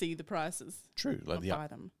 the- you'd see the prices. true. Like Not the buy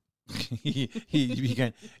them. you'd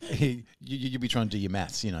be trying to do your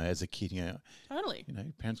maths, as a kid. Totally.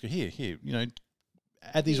 Parents go here,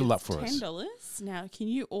 add these all up for us. $10. Now, can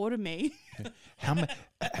you order me? How many?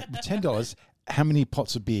 $10. How many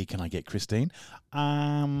pots of beer can I get, Christine?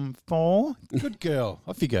 4. Good girl.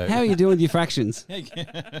 Off you go. How are you doing with your fractions?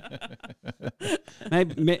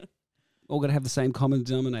 Maybe all got to have the same common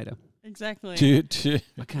denominator. Exactly.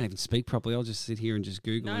 I can't even speak properly. I'll just sit here and just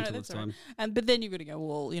Google No, until that's it's all right. time. But then you've got to go,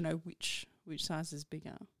 well, which size is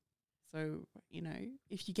bigger? So,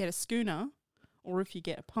 if you get a schooner or if you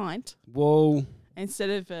get a pint Whoa. instead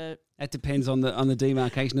of a... That depends on the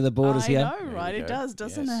demarcation of the borders I here. know, There right? you It go. does,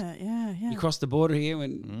 doesn't Yes. it? Yeah. You cross the border here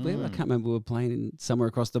and I can't remember, we were playing in somewhere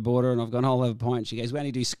across the border and I've gone, I'll have a pint. She goes, we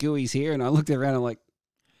only do skewies here. And I looked around and I'm like,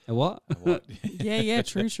 a what? Yeah,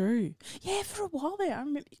 true. Yeah, for a while there, I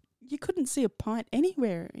remember you couldn't see a pint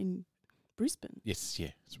anywhere in Brisbane. Yes, yeah.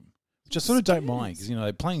 Just sort of don't mind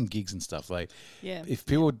because playing gigs and stuff. Like, Yeah. if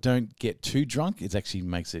people don't get too drunk, it actually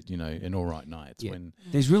makes it an all right night. It's Yeah. when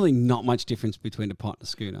There's really not much difference between a pint and a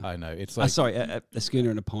schooner. I know it's like Sorry, a schooner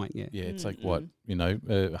and a pint, yeah. yeah, it's like what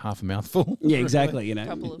half a mouthful. Yeah, exactly, A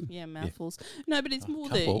couple of mouthfuls. No, but it's more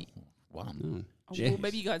Couple. the... One. Oh, well,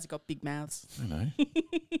 maybe you guys have got big mouths. I know.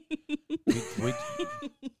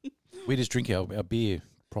 we just drink our beer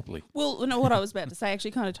properly. Well, no, what I was about to say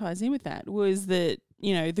actually kind of ties in with that was that,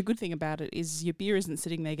 the good thing about it is your beer isn't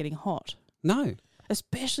sitting there getting hot, No.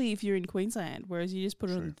 especially if you're in Queensland, whereas you just put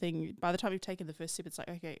it on True. the thing. By the time you've taken the first sip, it's like,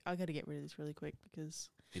 okay, I got to get rid of this really quick because,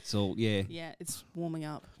 It's all, yeah. it's warming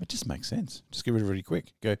up. It just makes sense. Just get rid of it really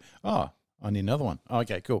quick. Go, I need another one. Oh,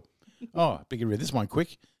 okay, cool. Get rid of this one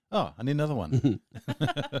quick. I need another one.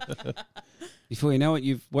 Before you know it,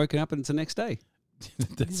 you've woken up and it's the next day.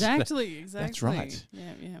 Exactly. That's right.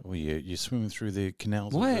 Yeah. Well, you're swimming through the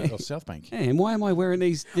canals Why? of South Bank. Hey, and why am I wearing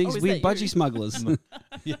these is weird that budgie you? smugglers?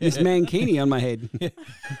 Yeah. This mankini on my head.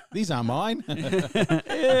 These are mine. Ew.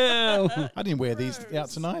 I didn't wear these out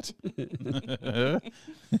tonight.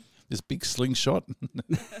 This big slingshot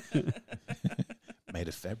made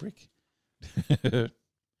of fabric.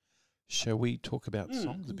 Shall we talk about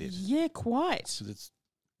songs a bit? Yeah, quite. 'Cause it's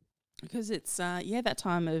Because it's, that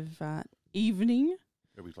time of evening.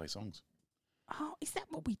 where we play songs. Oh, is that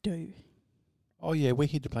what we do? Oh, yeah, we're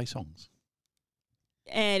here to play songs.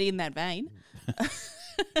 And in that vein,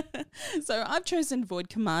 so I've chosen Void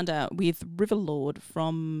Commander with Riverlord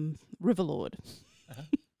from Riverlord.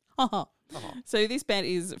 So this band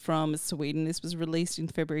is from Sweden. This was released in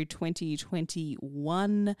February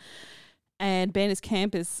 2021. And Banders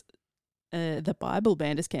Campus, the Bible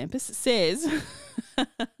Banders Campus, says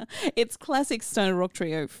it's classic stoner rock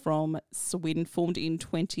trio from Sweden, formed in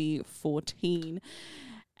 2014.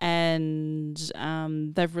 And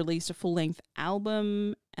they've released a full-length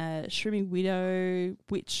album, Shrimming Widow,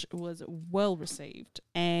 which was well received.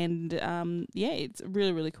 And it's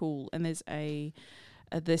really, really cool. And there's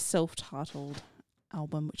their self-titled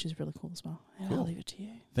album, which is really cool as well. And I'll Cool. leave it to you.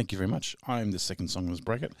 Thank you very much. I'm the second song in this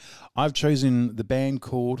bracket. I've chosen the band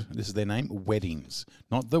called, this is their name, Weddings.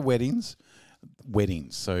 Not The Weddings,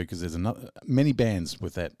 Weddings. So, because there's many bands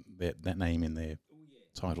with that name in their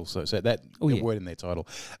title. So that word in their title.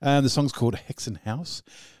 The song's called Hexenhaus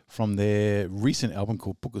from their recent album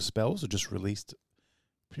called Book of Spells, just released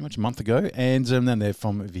pretty much a month ago. And then they're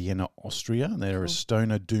from Vienna, Austria. They're a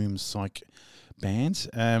stoner doom psych band.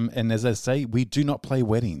 And as I say, we do not play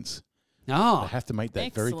weddings. I Oh, have to make that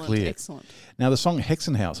Excellent, very clear. Excellent. Now, the song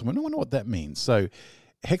Hexenhaus, I wonder what that means. So,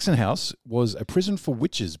 Hexenhaus was a prison for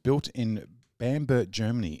witches built in Bamberg,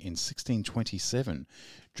 Germany in 1627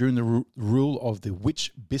 during the rule of the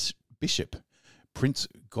witch bishop, Prince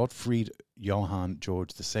Gottfried Johann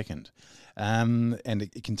George II. And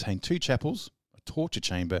it contained 2 chapels, a torture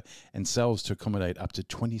chamber, and cells to accommodate up to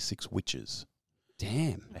 26 witches.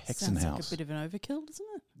 Damn. A Hexen Sounds house. like a bit of an overkill, doesn't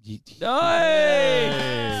it?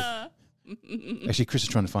 Hey! Actually, Chris is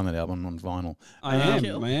trying to find that album on vinyl. I am.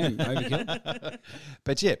 Overkill. Overkill.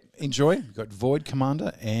 But yeah, enjoy. We've got Void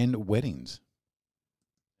Commander and Weddings.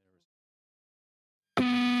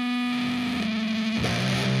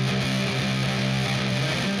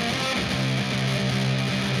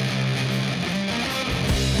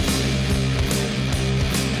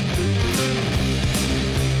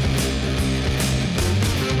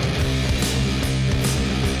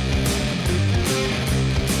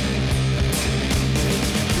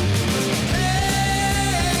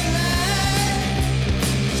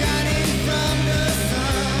 Shining from the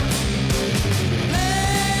sun.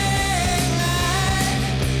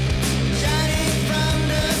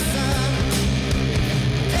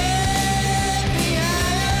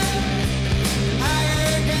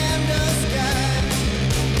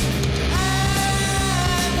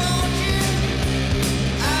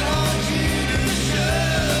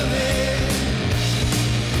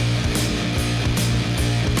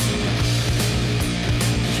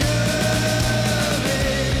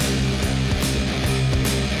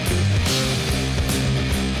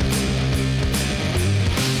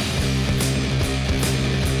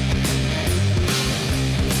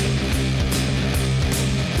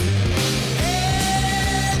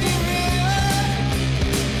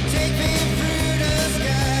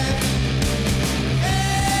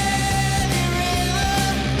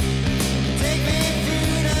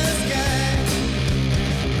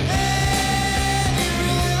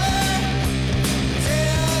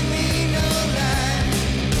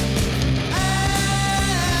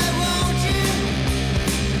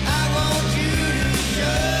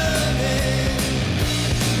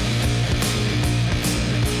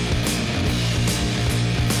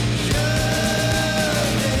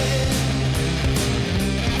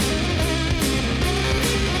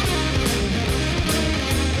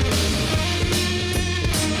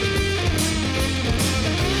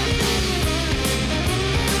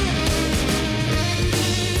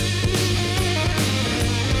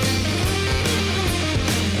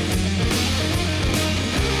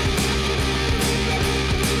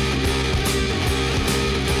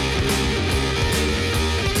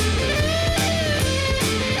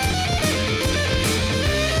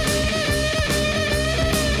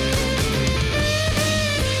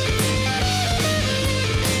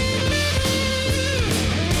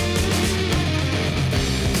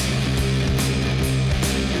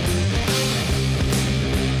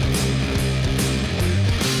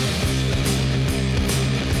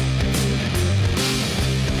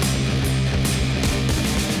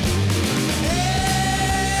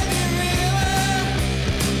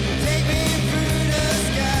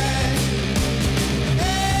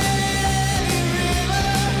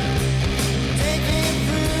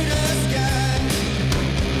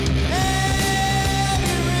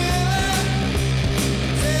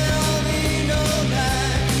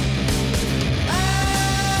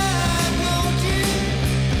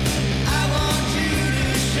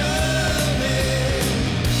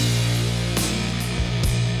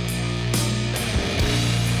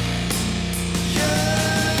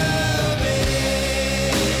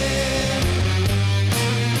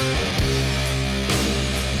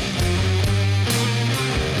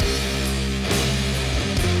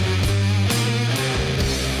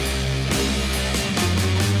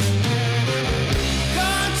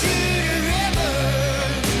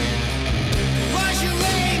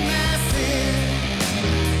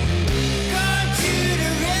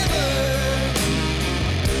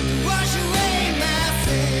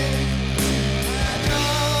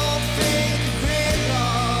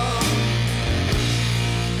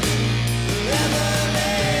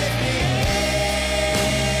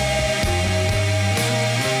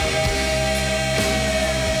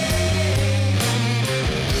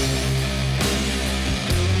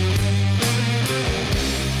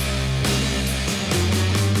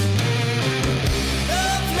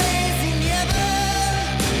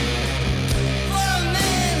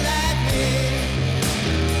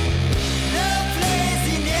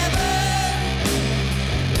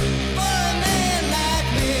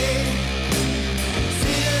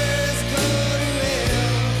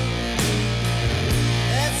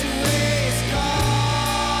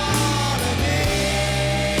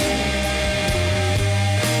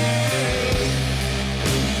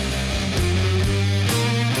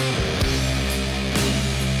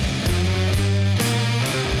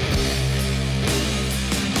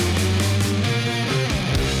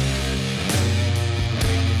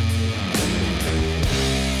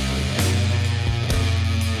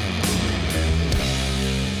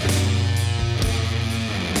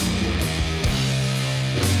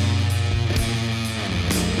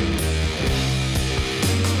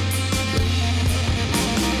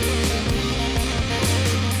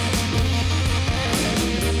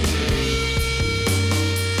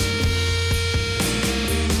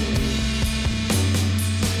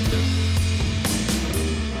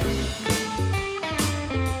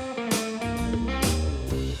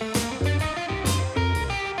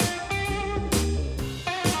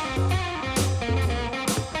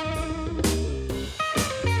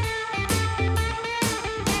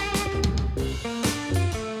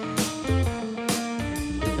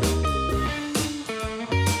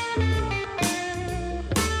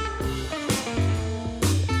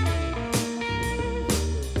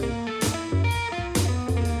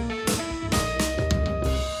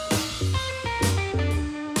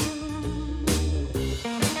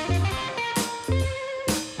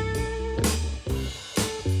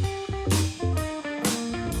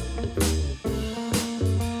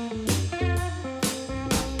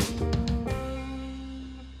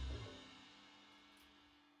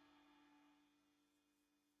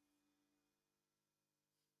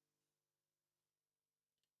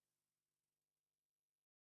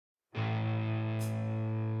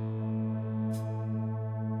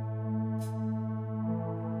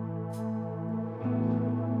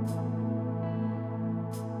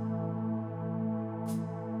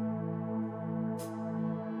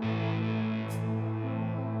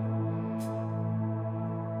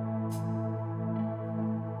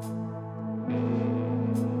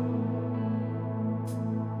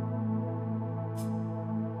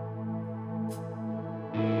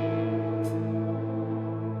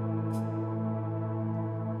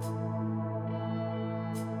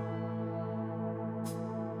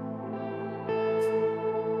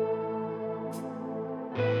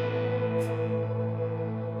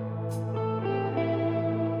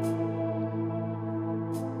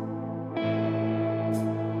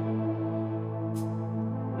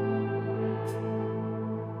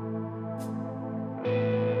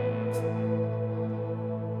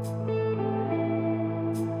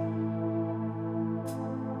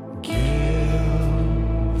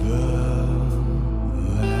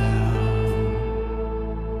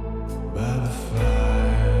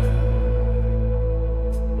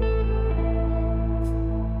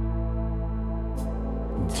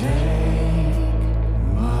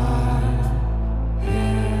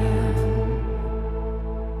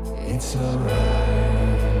 It's alright.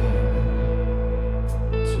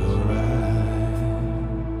 It's alright.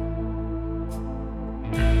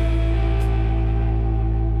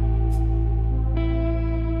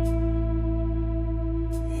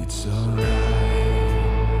 It's alright.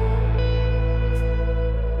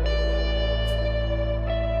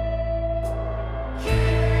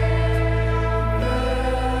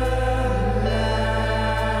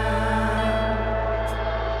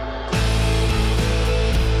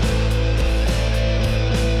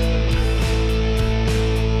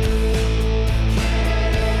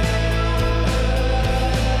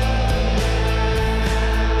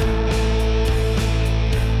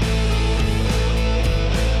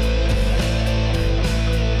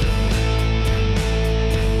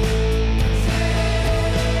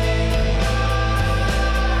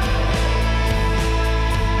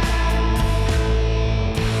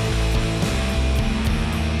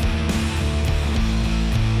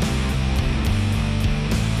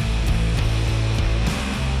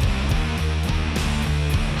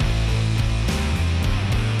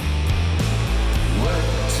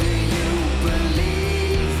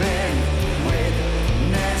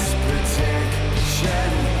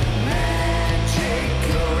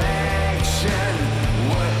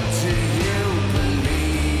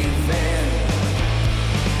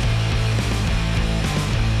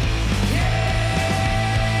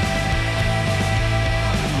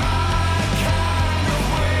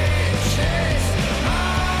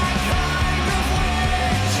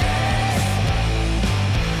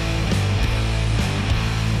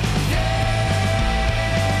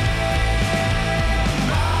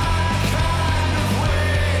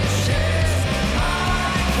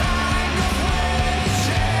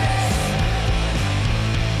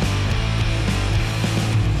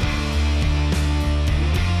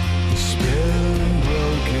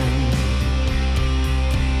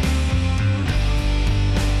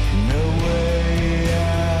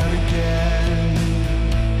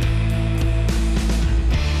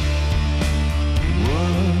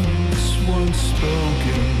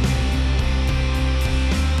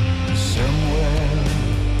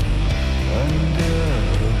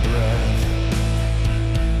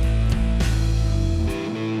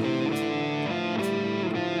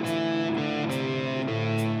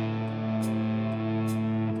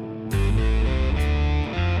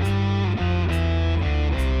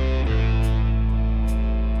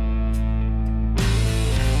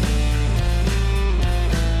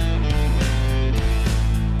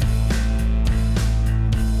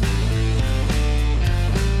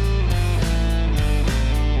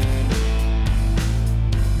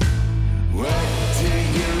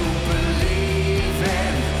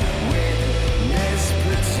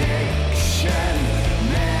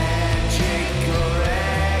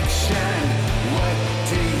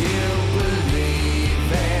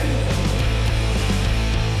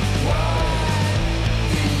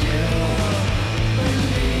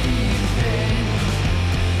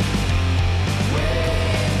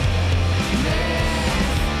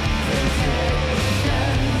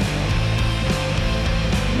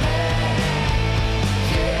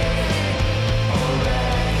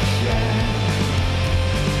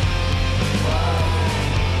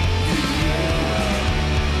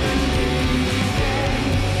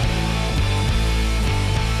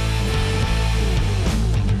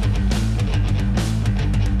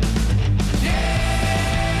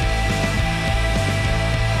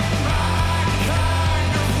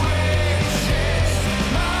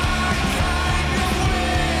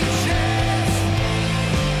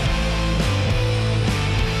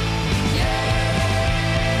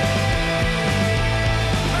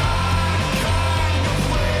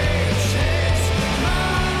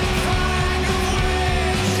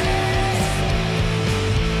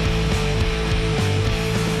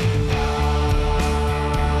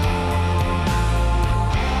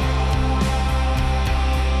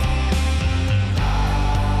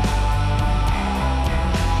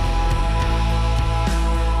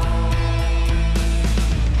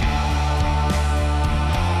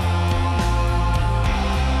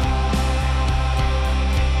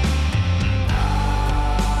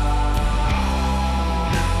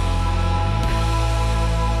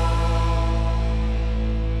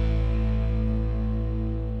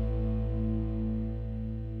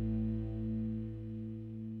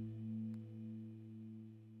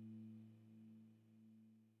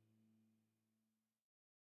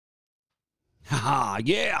 Haha,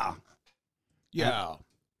 yeah. Yeah.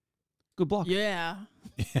 Good block. Yeah.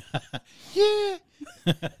 Yeah.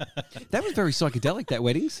 That was very psychedelic, that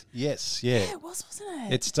weddings. Yes, yeah. Yeah, it was, wasn't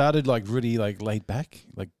it? It started like really like laid back,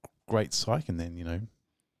 like great psych, and then, you know,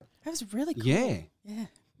 That was really cool. Yeah. Yeah.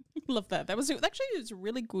 Love that. That was actually it was a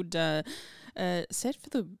really good set for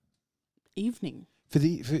the evening. For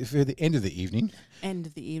the end of the evening. End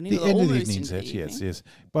of the evening. The Well, end of the almost evening into the set, yes, evening. yes.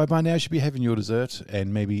 By now you should be having your dessert,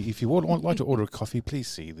 and maybe if you would like to order a coffee, please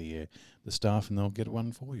see the staff, and they'll get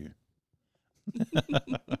one for you.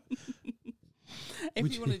 If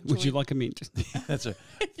Would you want to would you like a mint? That's it.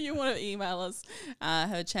 if you want to email us,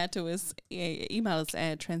 have a chat to us, email us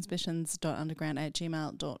at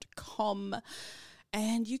transmissions.underground@gmail.com.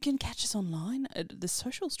 And you can catch us online at the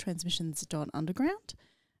socials, transmissions.underground.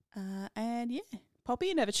 And yeah, pop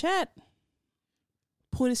in, have a chat.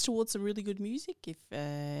 Point us towards some really good music if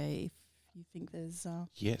you think there's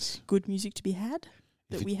Yes. good music to be had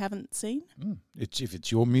that If it- we haven't seen. If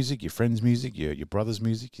it's your music, your friend's music, your brother's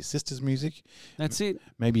music, your sister's music, That's it.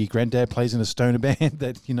 maybe your granddad plays in a stoner band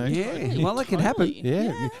that, you know. Yeah. Well, that could happen.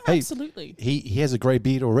 Yeah. Hey, absolutely. He has a grey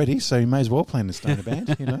beard already, so he may as well play in a stoner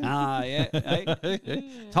band, you know. Ah, yeah.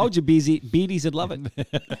 Hey. Told you, beardies would love it.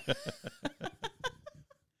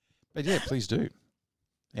 But yeah, please do.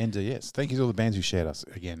 And yes, thank you to all the bands who shared us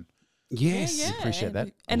again. Yes. Yeah, appreciate and that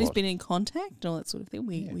a And has lot. been in contact and all that sort of thing.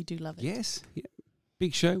 Yeah. We do love it. Yes. Yeah.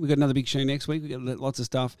 Big show. We've got another big show next week. We've got lots of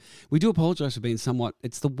stuff. We do apologise for being somewhat...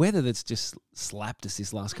 It's the weather that's just slapped us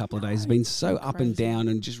this last couple of days. It's been so up and Crazy. down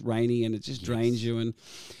and just rainy and it just drains you. And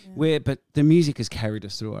Yeah. but the music has carried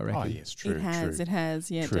us through, I reckon. Oh, yes, true, It has. true. It has.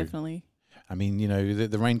 Yeah, True. definitely. I mean, you know,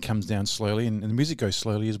 the rain comes down slowly and the music goes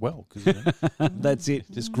slowly as well. 'Cause, you know, That's it.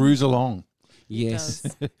 just grooves along. Yes.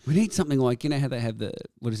 It does. We need something like, you know how they have the,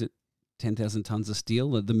 what is it, 10,000 tons of steel,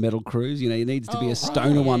 the metal cruise? You know, it needs to be Oh, a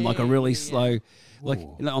stoner one, yeah, like a yeah, really yeah. slow, like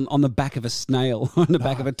Ooh. you know, on the back of a snail, on the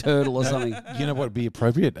back of a turtle or something. You know what would be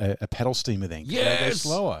appropriate? A paddle steamer then. 'Cause they'll go Yes!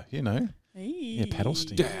 slower, you know. Yeah, paddle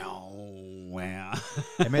steam. Down. Wow.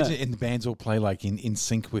 Imagine and the bands all play like in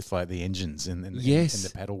sync with like the engines and Yes. and the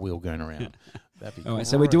paddle wheel going around. That'd be All right,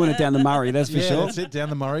 so we're doing it down the Murray, that's for yeah, sure. that's it, down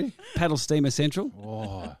the Murray. Paddle Steamer Central.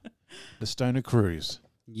 Oh, the Stoner Cruise.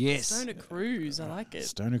 Yes. Stoner Cruise. I like it.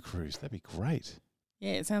 Stoner Cruise. That'd be great.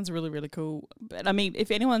 Yeah, it sounds really, really cool. But I mean, if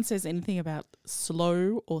anyone says anything about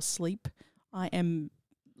slow or sleep, I am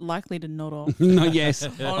likely to nod off. No, yes.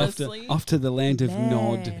 Honestly. Off to the land of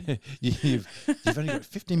Nod. Man. You've only got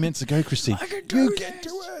 15 minutes to go, Christine. You get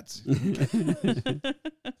to it.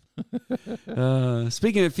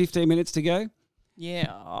 Speaking of 15 minutes to go,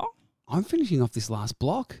 Yeah. I'm finishing off this last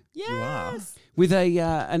block Yes. with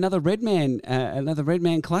another Redman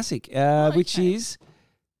classic, which Okay. is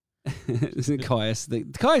Caius.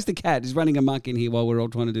 Caius the cat is running amok in here while we're all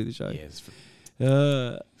trying to do the show. Yes,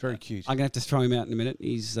 Very cute. I'm gonna have to throw him out in a minute.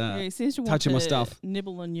 He's Yeah, he seems to want touching my to stuff.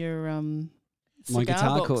 nibble on your my cigar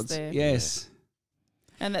guitar box chords. there. Yes.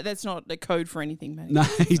 And that's not the code for anything, mate. No,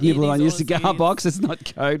 he's Yeah, nibbling on your these cigar honestly box. It's not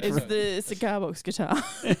code for It's the cigar box guitar.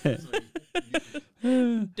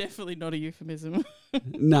 Definitely not a euphemism.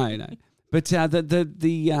 No. But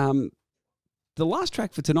the last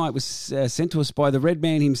track for tonight was sent to us by the Red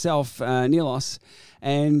Man himself, Nilos,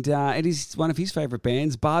 and it is one of his favourite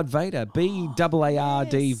bands, Bard Vader,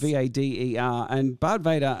 Bardvader. And Bard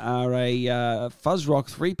Vader are a fuzz rock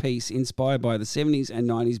three-piece inspired by the 70s and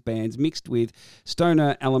 90s bands mixed with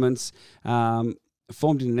stoner elements.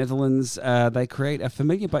 Formed in the Netherlands, they create a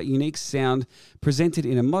familiar but unique sound presented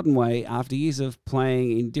in a modern way. After years of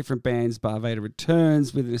playing in different bands, Bard Vader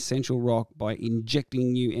returns with an essential rock by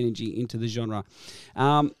injecting new energy into the genre.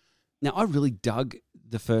 Now, I really dug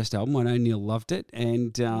the first album. I know Neil loved it,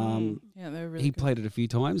 and Yeah, they were really he good. played it a few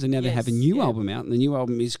times, and now they have a Yes, new yeah. album out, and the new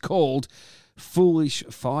album is called Foolish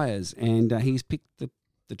Fires, and he's picked the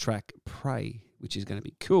track Pray, which is going to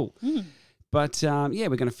be cool. But, yeah,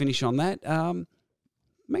 we're going to finish on that.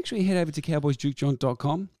 Make sure you head over to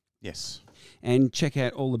cowboysjukejoint.com Yes. and check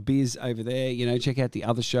out all the beers over there. You know, check out the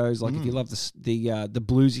other shows. Like if you love the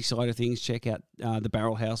bluesy side of things, check out the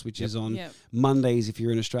Barrel House, which is on Yep. Mondays if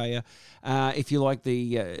you're in Australia. If you like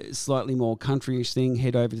the slightly more countryish thing,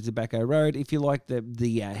 head over to Tobacco Road. If you like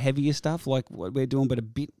the heavier stuff, like what we're doing, but a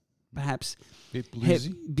bit perhaps Bit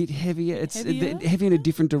bluesy. bit heavier. It's Heavier? heavy in a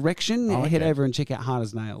different direction. Oh, Head okay. over and check out Hard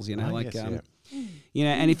as Nails. You know, Oh, like yes, yeah. you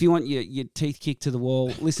know, and if you want your teeth kicked to the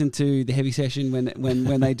wall, listen to the Heavy Session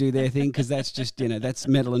when they do their thing, because that's just, you know, that's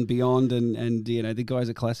metal and beyond, and you know, the guys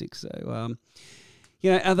are classics. So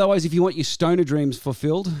you know, otherwise, if you want your stoner dreams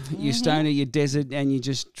fulfilled, your stoner, your desert, and your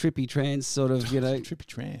just trippy trance sort of, you know, Trippy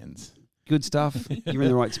trans. good stuff, you're in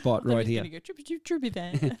the right spot right here. Go, trippy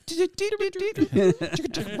there.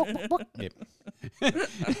 Yep.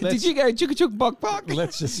 Did you go chugga chug bok bok?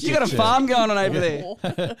 Let's just. You got a get, farm going on over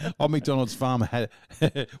there. On McDonald's farm had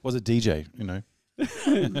was a DJ, you know.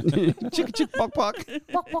 Chugga chug bok bok.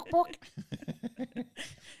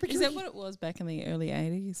 Is that what it was back in the early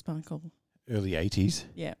 80s, Michael? Early 80s.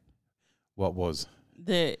 Yeah. What was?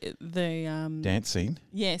 The Dance scene.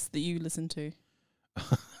 yes, that you listened to.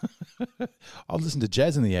 I'll listen to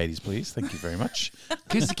jazz in the 80s, please. Thank you very much.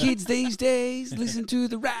 Because the kids these days listen to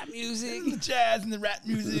the rap music. Jazz and the rap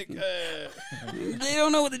music. They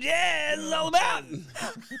don't know what the jazz is all about. And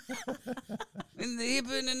the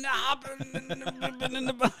hipping and the hopping and the ripping and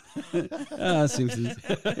the Simpsons.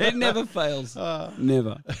 It never fails.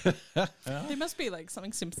 Never. There must be like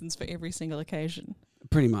something Simpsons for every single occasion.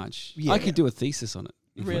 Pretty much. Yeah. I could do a thesis on it.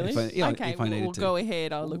 Really? Okay, if I needed we'll to. go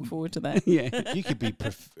ahead. I'll look forward to that. Yeah. You could be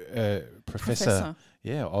professor.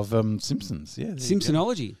 Yeah, of Simpsons. Yeah, there you go.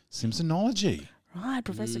 Simpsonology. Simpsonology. Right,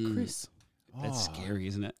 Professor Chris. That's scary,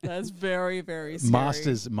 isn't it? That's very, very scary.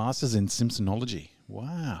 Masters in Simpsonology. I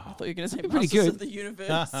Wow. thought you were going to say Pretty Masters good. of the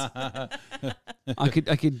Universe. I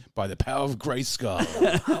could. By the power of Grayskull.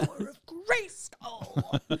 Power of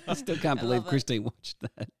Grayskull. I still can't believe love it. Christine watched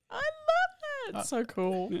that. I love that. It's so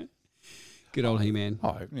cool. Good old He-Man.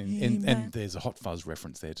 Oh, and there's a Hot Fuzz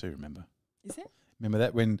reference there too, remember? Is it? Remember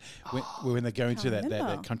that when they go into that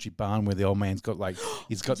remember. country barn where the old man's got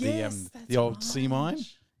he's got Yes, the that's old sea mine?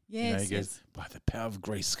 Yes, You know, he yes. goes, by the power of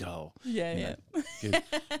Grayskull. Yeah, You yeah. know,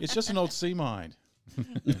 it's just an old sea mine.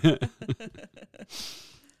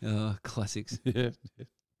 Oh, classics. Yeah.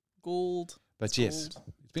 Gold. But yes, Gold.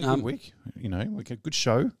 it's been a good week. You know, we got a good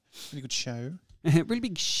show. Really good show. Really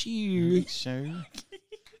big shoe. Big show.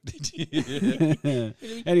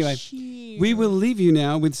 Anyway, we will leave you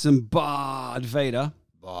now with some Bard Vader.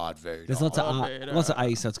 Bard Vader. There's lots of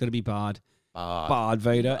A, so it's got to be Bard. Bard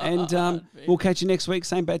Vader. And Vader. we'll catch you next week.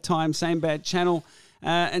 Same bad time, same bad channel.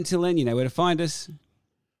 Until then, you know where to find us.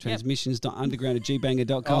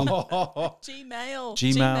 Transmissions.underground@gbanger.com. Gmail. Gmail.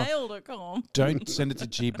 Gmail.com. Don't send it to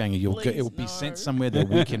Gbanger. It will be Please, sent no. somewhere that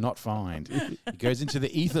we cannot find. It goes into the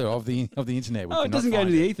ether of the internet. We Oh, it cannot doesn't go find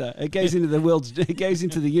into the ether. It goes into the world's. It goes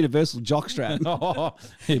into the universal jockstrap Oh,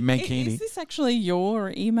 Is Mankini. this actually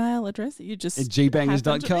your email address that you just at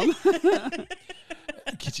gbangers.com.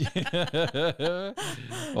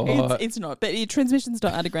 It's not, but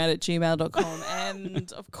transmissions.underground@gmail.com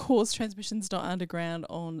and of course transmissions.underground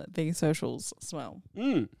on the socials as well.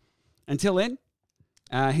 Until then,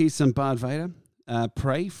 here's some Bard Vader.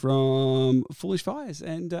 Pray from Foolish Fires,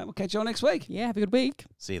 and we'll catch you all next week. Yeah, have a good week.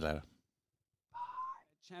 See you later.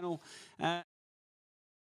 Channel.